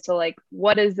process is to like,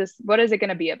 what is it going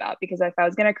to be about? Because if I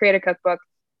was going to create a cookbook,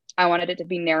 I wanted it to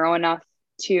be narrow enough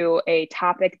to a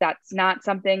topic that's not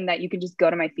something that you can just go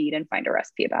to my feed and find a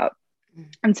recipe about.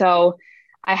 And so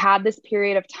I had this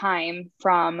period of time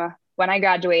from when I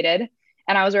graduated,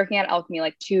 and I was working at Alchemy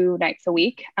like 2 nights a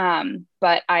week.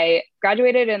 But I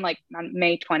graduated in like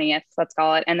May 20th, let's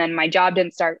call it. And then my job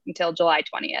didn't start until July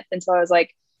 20th. And so I was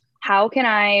like, how can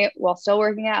I, while still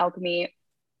working at Alchemy,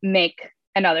 make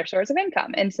another source of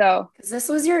income? And so this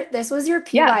was your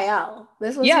PYL. Yes.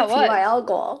 This was Yeah, your it was. PYL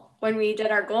goal when we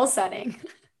did our goal setting.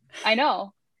 I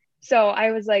know. So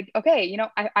I was like, okay, you know,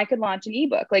 I could launch an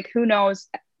ebook. Like, who knows?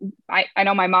 I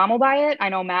know my mom will buy it. I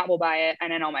know Matt will buy it.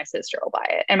 And I know my sister will buy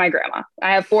it and my grandma.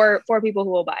 I have four people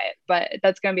who will buy it, but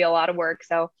that's going to be a lot of work.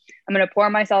 So I'm going to pour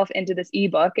myself into this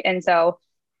ebook. And so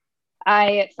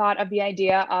I thought of the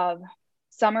idea of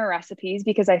summer recipes,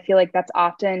 because I feel like that's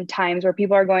often times where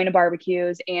people are going to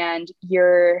barbecues and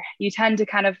you tend to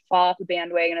kind of fall off the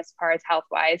bandwagon as far as health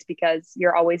wise, because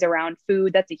you're always around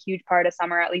food. That's a huge part of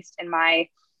summer, at least in my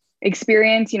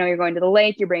experience. You know, you're going to the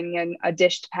lake, you're bringing in a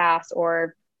dish to pass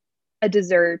or a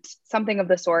dessert, something of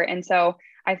the sort. And so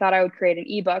I thought I would create an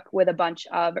ebook with a bunch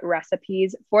of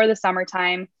recipes for the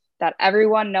summertime that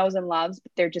everyone knows and loves,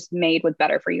 but they're just made with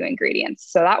better for you ingredients.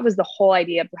 So that was the whole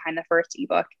idea behind the first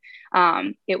ebook.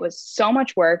 It was so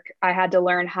much work. I had to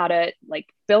learn how to like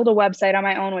build a website on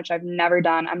my own, which I've never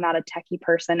done. I'm not a techie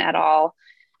person at all.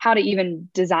 How to even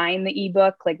design the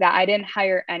ebook like that. I didn't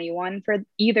hire anyone for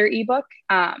either ebook.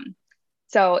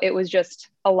 So it was just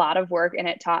a lot of work, and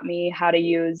it taught me how to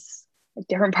use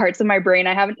different parts of my brain.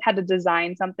 I haven't had to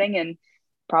design something in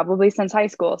probably since high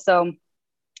school. So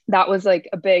that was like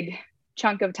a big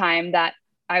chunk of time that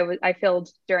I filled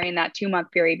during that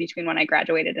 2-month period between when I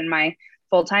graduated and my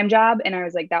full-time job. And I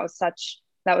was like, that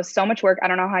was so much work. I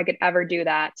don't know how I could ever do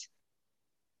that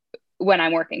when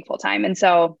I'm working full-time. And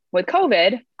so with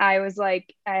COVID, I was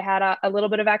like, I had a little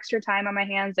bit of extra time on my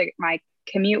hands. Like my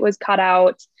commute was cut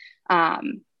out.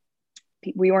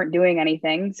 We weren't doing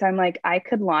anything. So I'm like, I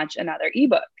could launch another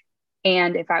ebook.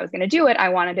 And if I was going to do it, I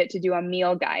wanted it to do a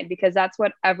meal guide, because that's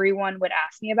what everyone would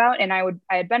ask me about. And I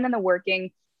had been in the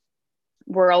working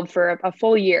world for a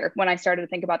full year when I started to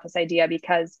think about this idea,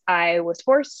 because I was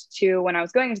forced to, when I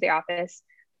was going into the office,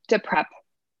 to prep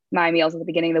my meals at the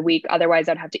beginning of the week. Otherwise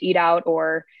I'd have to eat out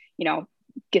or, you know,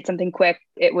 get something quick.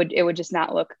 It would just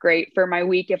not look great for my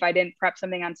week if I didn't prep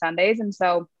something on Sundays. And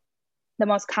so the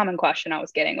most common question I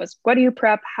was getting was, what do you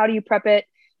prep? How do you prep it?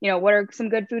 You know, what are some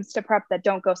good foods to prep that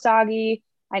don't go soggy?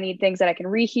 I need things that I can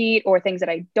reheat or things that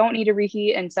I don't need to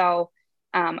reheat. And so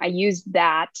I used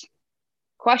that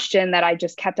question that I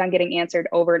just kept on getting answered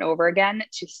over and over again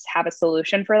to have a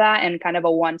solution for that, and kind of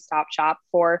a one-stop shop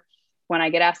for when I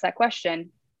get asked that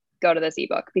question, go to this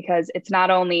ebook, because it's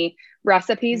not only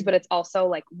recipes, but it's also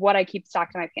like what I keep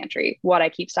stocked in my pantry, what I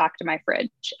keep stocked in my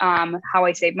fridge, how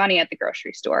I save money at the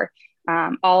grocery store,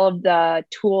 all of the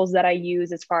tools that I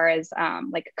use as far as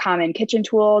like common kitchen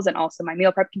tools, and also my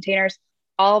meal prep containers.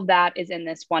 All of that is in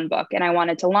this one book. And I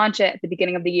wanted to launch it at the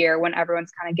beginning of the year when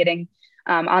everyone's kind of getting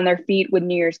on their feet with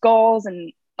New Year's goals.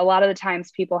 And a lot of the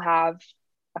times people have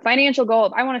a financial goal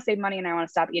of, I want to save money and I want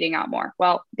to stop eating out more.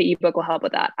 Well, the ebook will help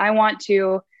with that. I want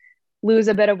to lose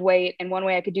a bit of weight, and one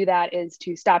way I could do that is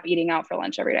to stop eating out for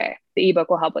lunch every day. The ebook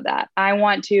will help with that. I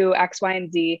want to X, Y,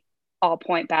 and Z, all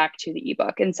point back to the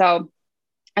ebook. And so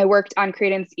I worked on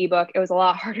creating this ebook. It was a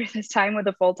lot harder this time with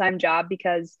a full-time job,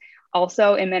 because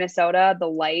also in Minnesota, the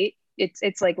light,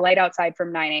 it's like light outside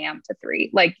from 9 a.m. to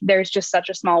 3. Like there's just such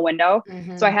a small window.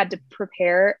 Mm-hmm. So I had to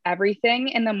prepare everything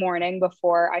in the morning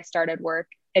before I started work.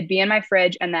 It'd be in my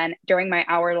fridge. And then during my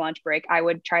hour lunch break, I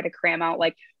would try to cram out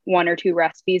like 1 or 2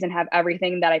 recipes and have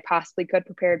everything that I possibly could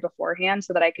prepared beforehand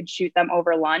so that I could shoot them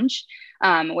over lunch,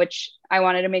 which I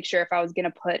wanted to make sure if I was going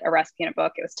to put a recipe in a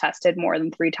book, it was tested more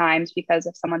than 3 times, because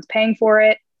if someone's paying for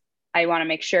it, I want to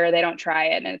make sure they don't try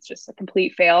it and it's just a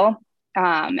complete fail.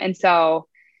 And so,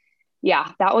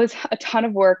 yeah, that was a ton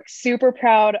of work. Super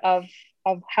proud of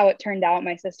how it turned out.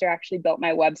 My sister actually built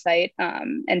my website.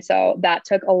 And so that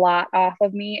took a lot off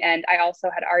of me. And I also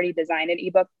had already designed an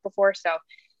ebook before. So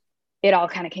it all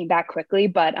kind of came back quickly,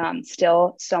 but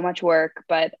still so much work,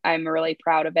 but I'm really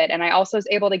proud of it. And I also was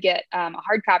able to get a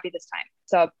hard copy this time.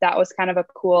 So that was kind of a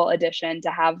cool addition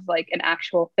to have like an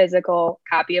actual physical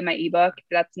copy of my ebook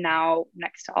that's now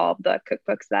next to all of the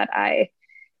cookbooks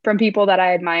from people that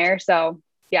I admire. So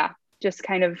yeah, just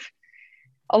kind of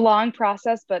a long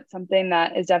process, but something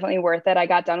that is definitely worth it. I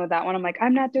got done with that one. I'm like,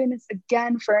 I'm not doing this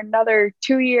again for another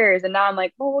 2 years. And now I'm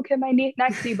like, well, what can my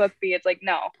next ebook be? It's like,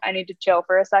 no, I need to chill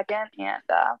for a second. And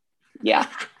yeah.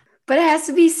 But it has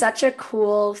to be such a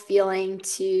cool feeling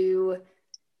to,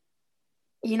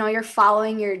 you're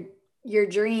following your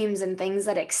dreams and things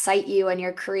that excite you, and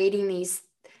you're creating these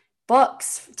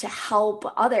books to help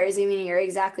others. I mean, you're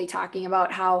exactly talking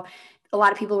about how a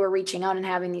lot of people were reaching out and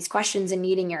having these questions and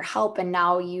needing your help, and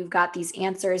now you've got these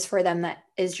answers for them that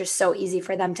is just so easy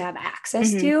for them to have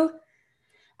access to.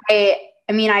 I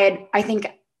think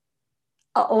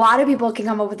a lot of people can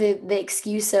come up with the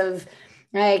excuse of,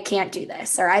 I can't do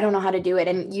this, or I don't know how to do it.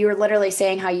 And you're literally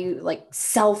saying how you like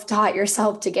self-taught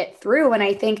yourself to get through. And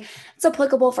I think it's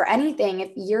applicable for anything.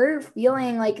 If you're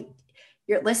feeling like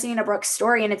you're listening to Brooke's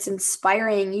story and it's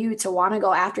inspiring you to want to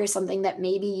go after something that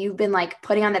maybe you've been like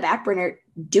putting on the back burner,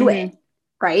 do it.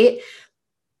 Right.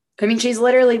 I mean, she's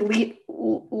literally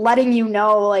letting you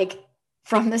know, like,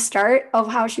 from the start of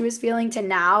how she was feeling to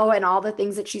now and all the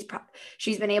things that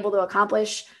she's been able to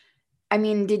accomplish. I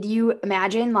mean, did you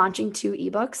imagine launching 2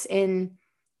 ebooks in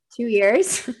 2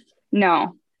 years?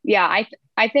 No. Yeah.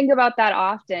 I think about that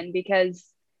often because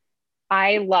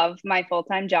I love my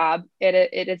full-time job.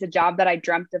 It is a job that I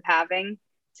dreamt of having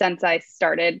since I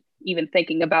started even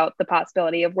thinking about the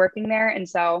possibility of working there. And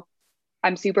so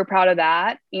I'm super proud of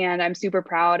that. And I'm super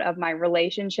proud of my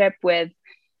relationship with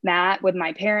Matt, with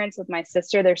my parents, with my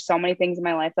sister. There's so many things in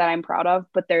my life that I'm proud of,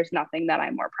 but there's nothing that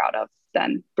I'm more proud of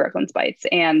than Brooklyn's Bites.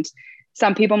 And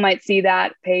some people might see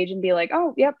that page and be like,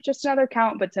 oh, yep, just another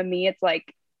account. But to me, it's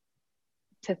like,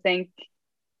 to think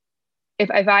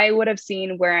if I would have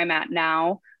seen where I'm at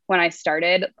now when I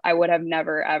started, I would have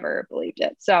never, ever believed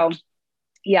it. So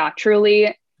yeah,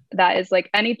 truly, that is like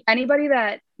anybody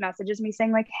that messages me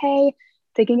saying like, hey,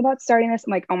 thinking about starting this,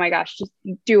 I'm like, oh my gosh, just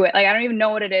do it. Like, I don't even know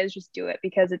what it is, just do it,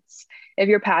 because it's, if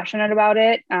you're passionate about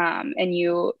it, and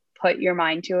you put your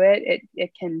mind to it,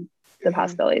 it can, the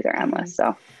possibilities are endless.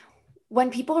 So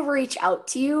when people reach out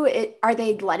to you, are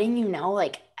they letting you know,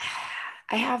 like,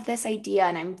 I have this idea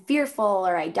and I'm fearful,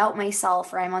 or I doubt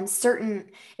myself, or I'm uncertain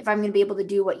if I'm going to be able to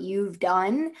do what you've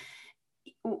done?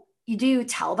 You do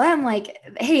tell them like,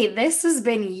 hey, this has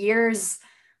been years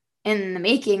in the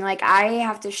making. Like, I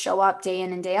have to show up day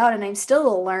in and day out, and I'm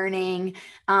still learning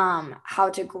how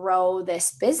to grow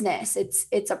this business.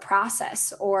 It's a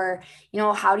process. Or,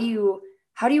 how do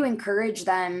you encourage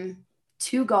them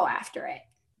to go after it?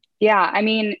 Yeah, I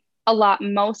mean,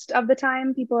 most of the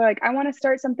time people are like, I want to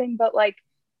start something, but like,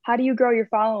 how do you grow your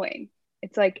following?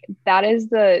 It's like, that is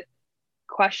the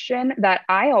question that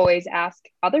I always ask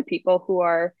other people who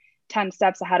are 10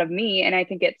 steps ahead of me. And I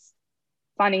think it's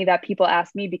funny that people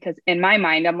ask me, because in my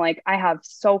mind, I'm like, I have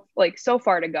so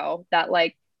far to go that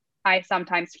like, I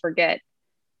sometimes forget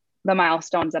the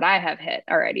milestones that I have hit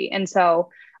already. And so,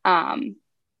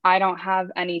 I don't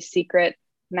have any secret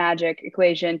magic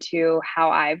equation to how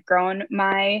I've grown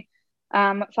my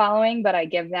following, but I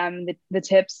give them the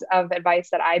tips of advice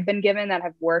that I've been given that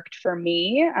have worked for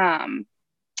me,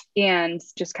 and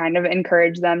just kind of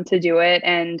encourage them to do it.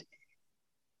 And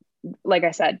like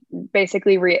I said,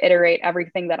 basically reiterate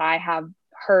everything that I have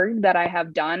heard, that I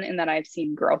have done, and that I've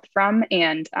seen growth from.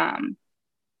 And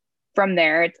from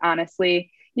there, it's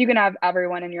honestly, you can have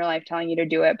everyone in your life telling you to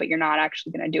do it, but you're not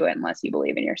actually going to do it unless you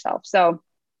believe in yourself. So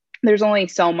there's only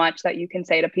so much that you can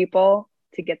say to people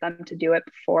to get them to do it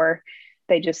before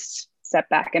they just step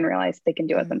back and realize they can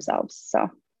do it themselves. So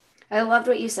I loved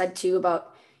what you said too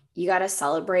about, you got to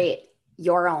celebrate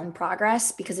your own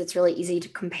progress, because it's really easy to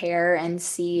compare and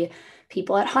see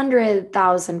people at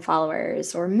 100,000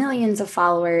 followers or millions of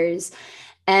followers.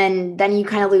 And then you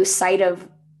kind of lose sight of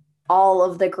all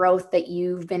of the growth that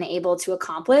you've been able to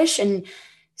accomplish. And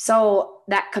so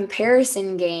that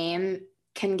comparison game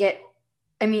can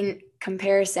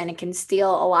comparison, it can steal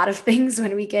a lot of things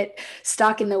when we get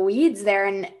stuck in the weeds there.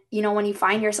 And, when you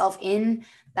find yourself in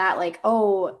that, like,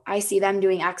 oh, I see them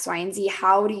doing X, Y, and Z,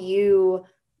 how do you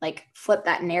like flip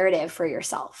that narrative for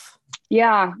yourself?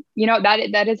 Yeah,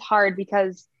 that is hard,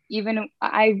 because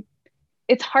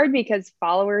it's hard because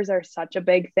followers are such a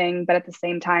big thing, but at the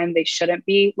same time, they shouldn't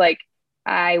be. Like,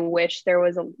 I wish there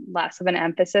was less of an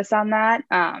emphasis on that,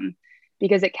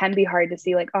 because it can be hard to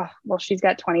see like, oh, well, she's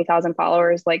got 20,000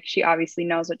 followers. Like, she obviously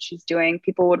knows what she's doing.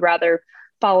 People would rather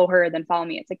follow her than follow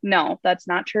me. It's like, no, that's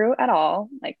not true at all.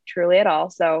 Like, truly at all.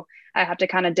 So I have to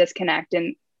kind of disconnect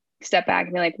and step back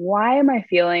and be like, why am I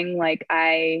feeling like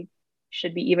I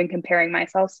should be even comparing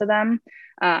myself to them?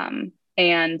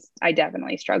 And I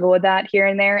definitely struggle with that here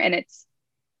and there. And it's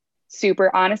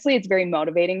honestly, it's very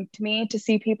motivating to me to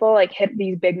see people like hit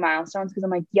these big milestones, because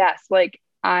I'm like, yes, like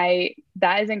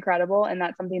that is incredible. And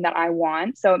that's something that I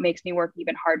want. So it makes me work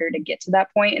even harder to get to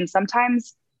that point. And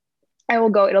sometimes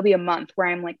it'll be a month where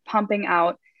I'm like pumping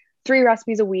out 3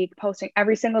 recipes a week, posting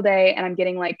every single day. And I'm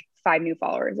getting like 5 new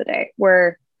followers a day,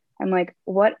 where I'm like,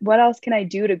 what else can I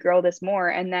do to grow this more?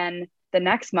 And then the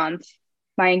next month,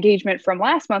 my engagement from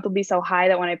last month will be so high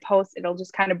that when I post, it'll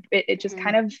just kind of, it just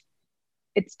kind of,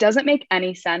 it doesn't make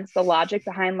any sense, the logic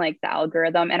behind like the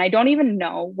algorithm. And I don't even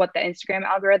know what the Instagram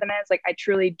algorithm is. Like, I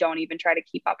truly don't even try to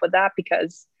keep up with that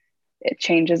because it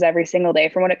changes every single day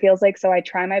from what it feels like. So I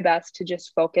try my best to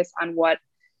just focus on what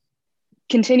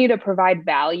continue to provide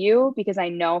value, because I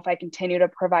know if I continue to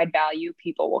provide value,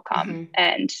 people will come.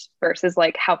 And versus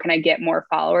like, how can I get more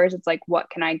followers? It's like, what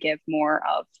can I give more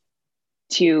of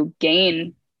to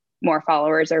gain more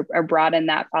followers or broaden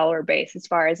that follower base? As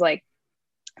far as like,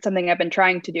 something I've been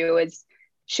trying to do is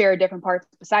share different parts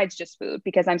besides just food,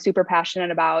 because I'm super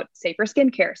passionate about safer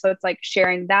skincare. So it's like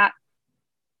sharing that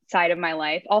side of my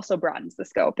life also broadens the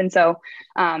scope. And so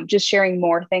just sharing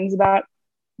more things that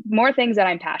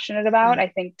I'm passionate about, I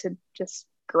think, to just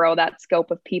grow that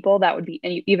scope of people that would be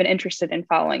even interested in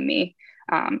following me.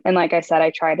 And like I said,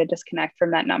 I try to disconnect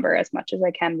from that number as much as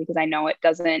I can, because I know it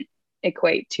doesn't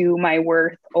equate to my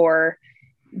worth or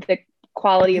the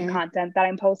quality of content that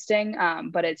I'm posting.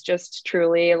 But it's just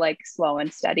truly like slow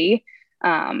and steady.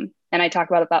 And I talk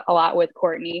about that a lot with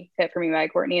Courtney. Fit for Me by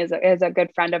Courtney is a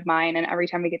good friend of mine. And every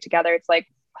time we get together, it's like,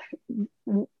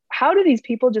 how do these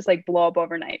people just like blow up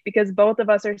overnight? Because both of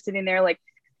us are sitting there like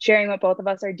sharing what both of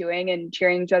us are doing and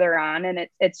cheering each other on. And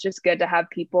it's just good to have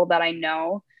people that I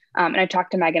know. And I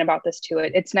talked to Megan about this too.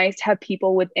 It's nice to have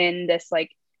people within this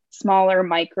like smaller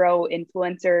micro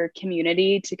influencer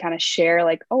community to kind of share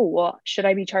like, oh, well, should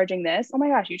I be charging this? Oh my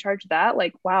gosh, you charge that?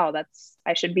 Like, wow,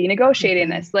 I should be negotiating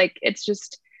this. Like, it's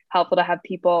just helpful to have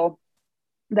people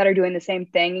that are doing the same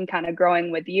thing and kind of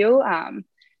growing with you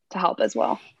to help as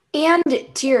well. And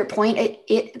to your point,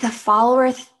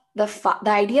 the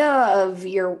idea of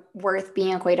your worth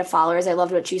being equated to followers, I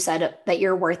loved what you said, that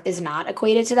your worth is not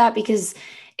equated to that, because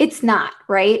it's not,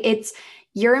 right?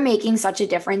 You're making such a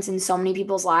difference in so many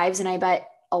people's lives. And I bet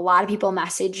a lot of people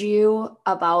message you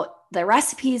about the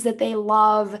recipes that they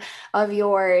love of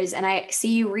yours. And I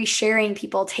see you resharing,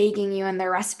 people tagging you in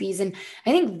their recipes. And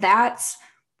I think that's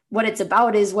what it's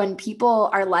about, is when people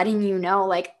are letting you know,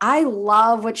 like, I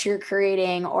love what you're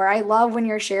creating, or I love when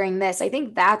you're sharing this. I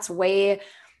think that's way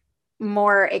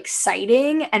more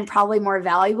exciting and probably more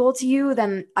valuable to you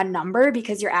than a number,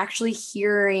 because you're actually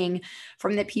hearing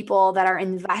from the people that are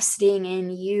investing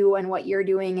in you and what you're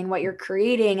doing and what you're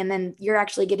creating. And then you're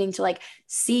actually getting to like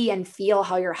see and feel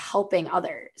how you're helping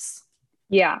others.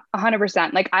 Yeah,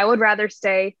 100%. Like, I would rather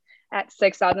stay at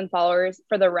 6,000 followers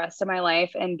for the rest of my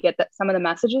life and get some of the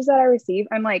messages that I receive.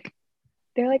 I'm like,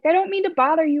 they're like, I don't mean to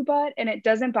bother you, but, and it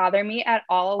doesn't bother me at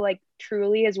all. Like,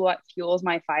 truly is what fuels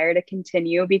my fire to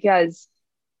continue, because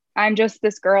I'm just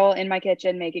this girl in my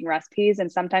kitchen making recipes.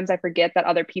 And sometimes I forget that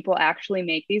other people actually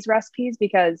make these recipes,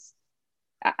 because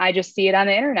I just see it on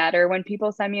the internet, or when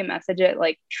people send me a message, it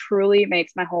like truly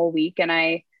makes my whole week.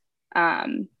 And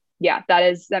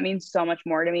that means so much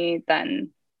more to me than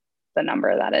the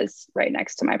number that is right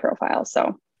next to my profile.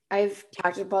 So I've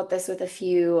talked about this with a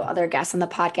few other guests on the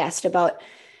podcast about,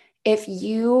 if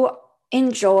you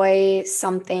enjoy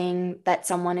something that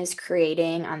someone is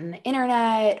creating on the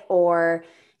internet, or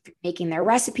making their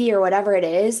recipe or whatever it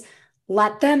is,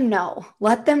 let them know.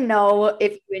 Let them know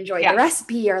if you enjoyed the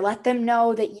recipe, or let them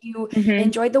know that you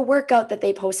enjoyed the workout that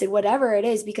they posted, whatever it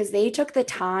is, because they took the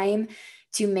time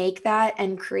to make that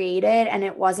and create it. And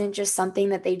it wasn't just something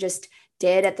that they just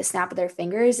did at the snap of their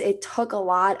fingers. It took a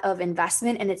lot of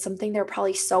investment, and it's something they're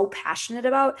probably so passionate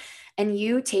about. And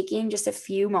you taking just a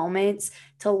few moments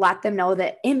to let them know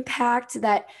the impact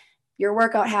that your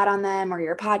workout had on them, or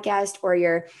your podcast, or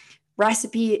your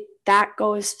recipe, that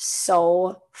goes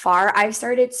so far. I've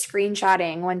started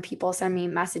screenshotting when people send me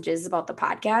messages about the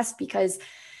podcast, because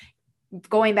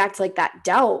going back to like that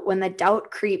doubt, when the doubt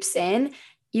creeps in,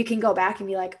 you can go back and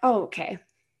be like, oh, okay,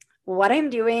 what I'm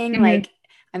doing, like,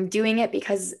 I'm doing it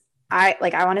because I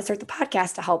want to start the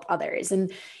podcast to help others.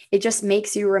 And it just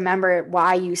makes you remember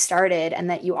why you started and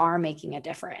that you are making a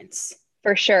difference.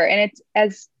 For sure. And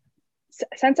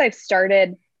since I've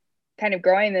started kind of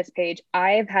growing this page,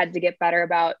 I've had to get better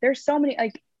about, there's so many,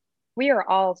 like, we are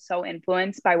all so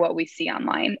influenced by what we see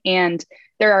online. And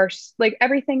there are like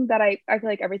everything that I feel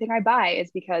like everything I buy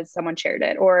is because someone shared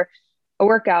it, or a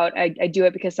workout, I do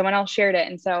it because someone else shared it.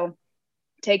 And so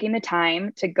taking the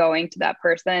time to going to that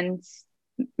person's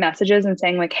messages and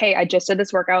saying like, hey, I just did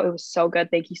this workout, it was so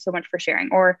good, thank you so much for sharing.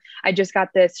 Or I just got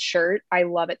this shirt, I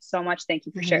love it so much, thank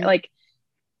you for sharing. Like,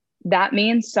 that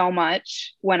means so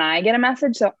much when I get a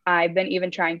message. So I've been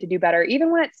even trying to do better,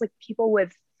 even when it's like people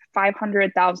with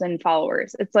 500,000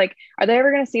 followers. It's like, are they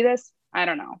ever going to see this? I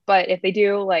don't know. But if they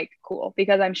do, like, cool,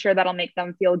 because I'm sure that'll make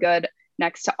them feel good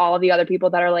next to all of the other people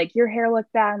that are like, your hair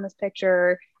looked bad in this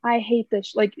picture. I hate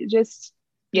this. Like, just,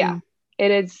 yeah,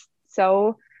 it is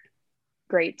so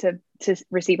great to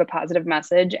receive a positive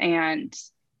message. And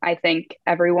I think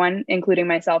everyone, including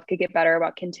myself, could get better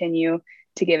about continue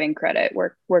to giving credit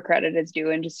where credit is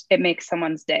due, and just it makes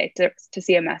someone's day to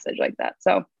see a message like that.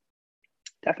 So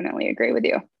definitely agree with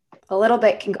you. A little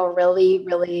bit can go really,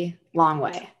 really long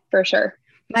way. For sure.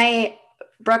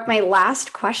 Brooke, my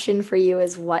last question for you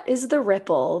is, what is the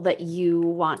ripple that you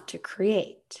want to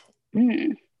create?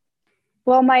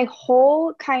 Well, my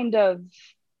whole kind of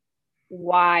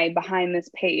why behind this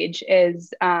page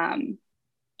is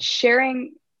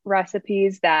sharing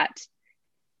recipes that,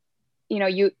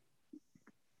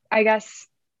 I guess,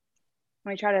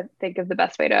 let me try to think of the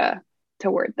best way to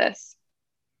word this.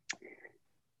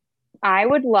 I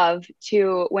would love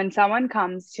to, when someone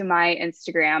comes to my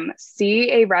Instagram,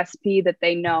 see a recipe that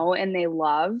they know and they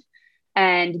love,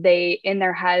 and they, in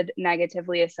their head,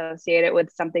 negatively associate it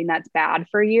with something that's bad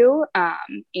for you.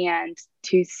 And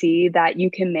to see that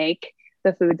you can make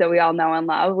the foods that we all know and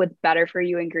love with better for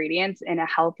you ingredients in a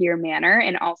healthier manner,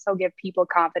 and also give people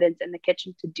confidence in the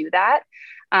kitchen to do that.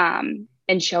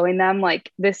 And showing them, like,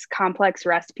 this complex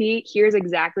recipe, here's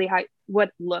exactly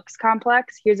what looks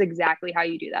complex. Here's exactly how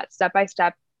you do that step by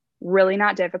step. Really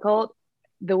not difficult.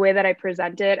 The way that I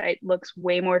present it, it looks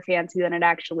way more fancy than it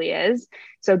actually is.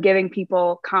 So giving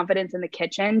people confidence in the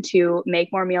kitchen to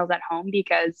make more meals at home,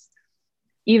 because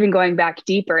even going back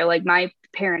deeper, like, my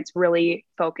parents really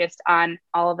focused on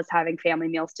all of us having family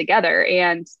meals together.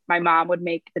 And my mom would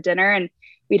make the dinner and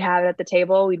we'd have it at the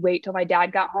table. We'd wait till my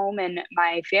dad got home, and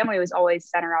my family was always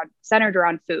centered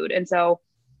around food. And so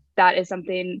that is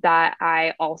something that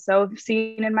I also have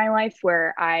seen in my life,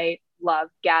 where I love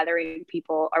gathering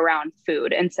people around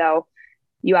food. And so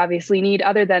you obviously need,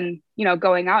 other than,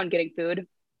 going out and getting food,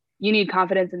 you need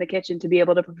confidence in the kitchen to be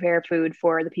able to prepare food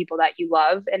for the people that you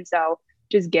love. And so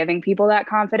just giving people that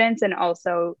confidence, and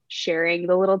also sharing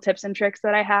the little tips and tricks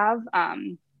that I have,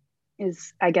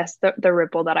 is, I guess, the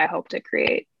ripple that I hope to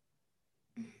create.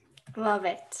 Love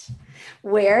it.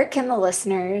 Where can the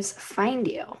listeners find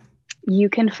you? You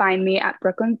can find me at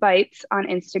Brooklyn Bites on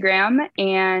Instagram,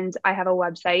 and I have a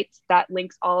website that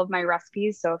links all of my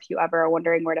recipes. So if you ever are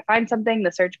wondering where to find something,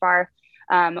 the search bar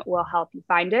will help you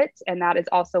find it. And that is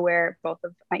also where both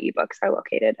of my ebooks are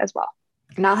located as well.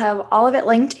 And I'll have all of it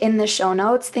linked in the show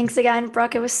notes. Thanks again,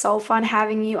 Brooke. It was so fun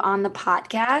having you on the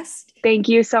podcast. Thank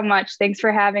you so much. Thanks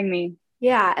for having me.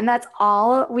 Yeah, and that's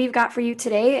all we've got for you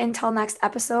today. Until next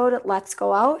episode, let's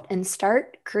go out and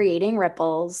start creating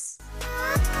ripples.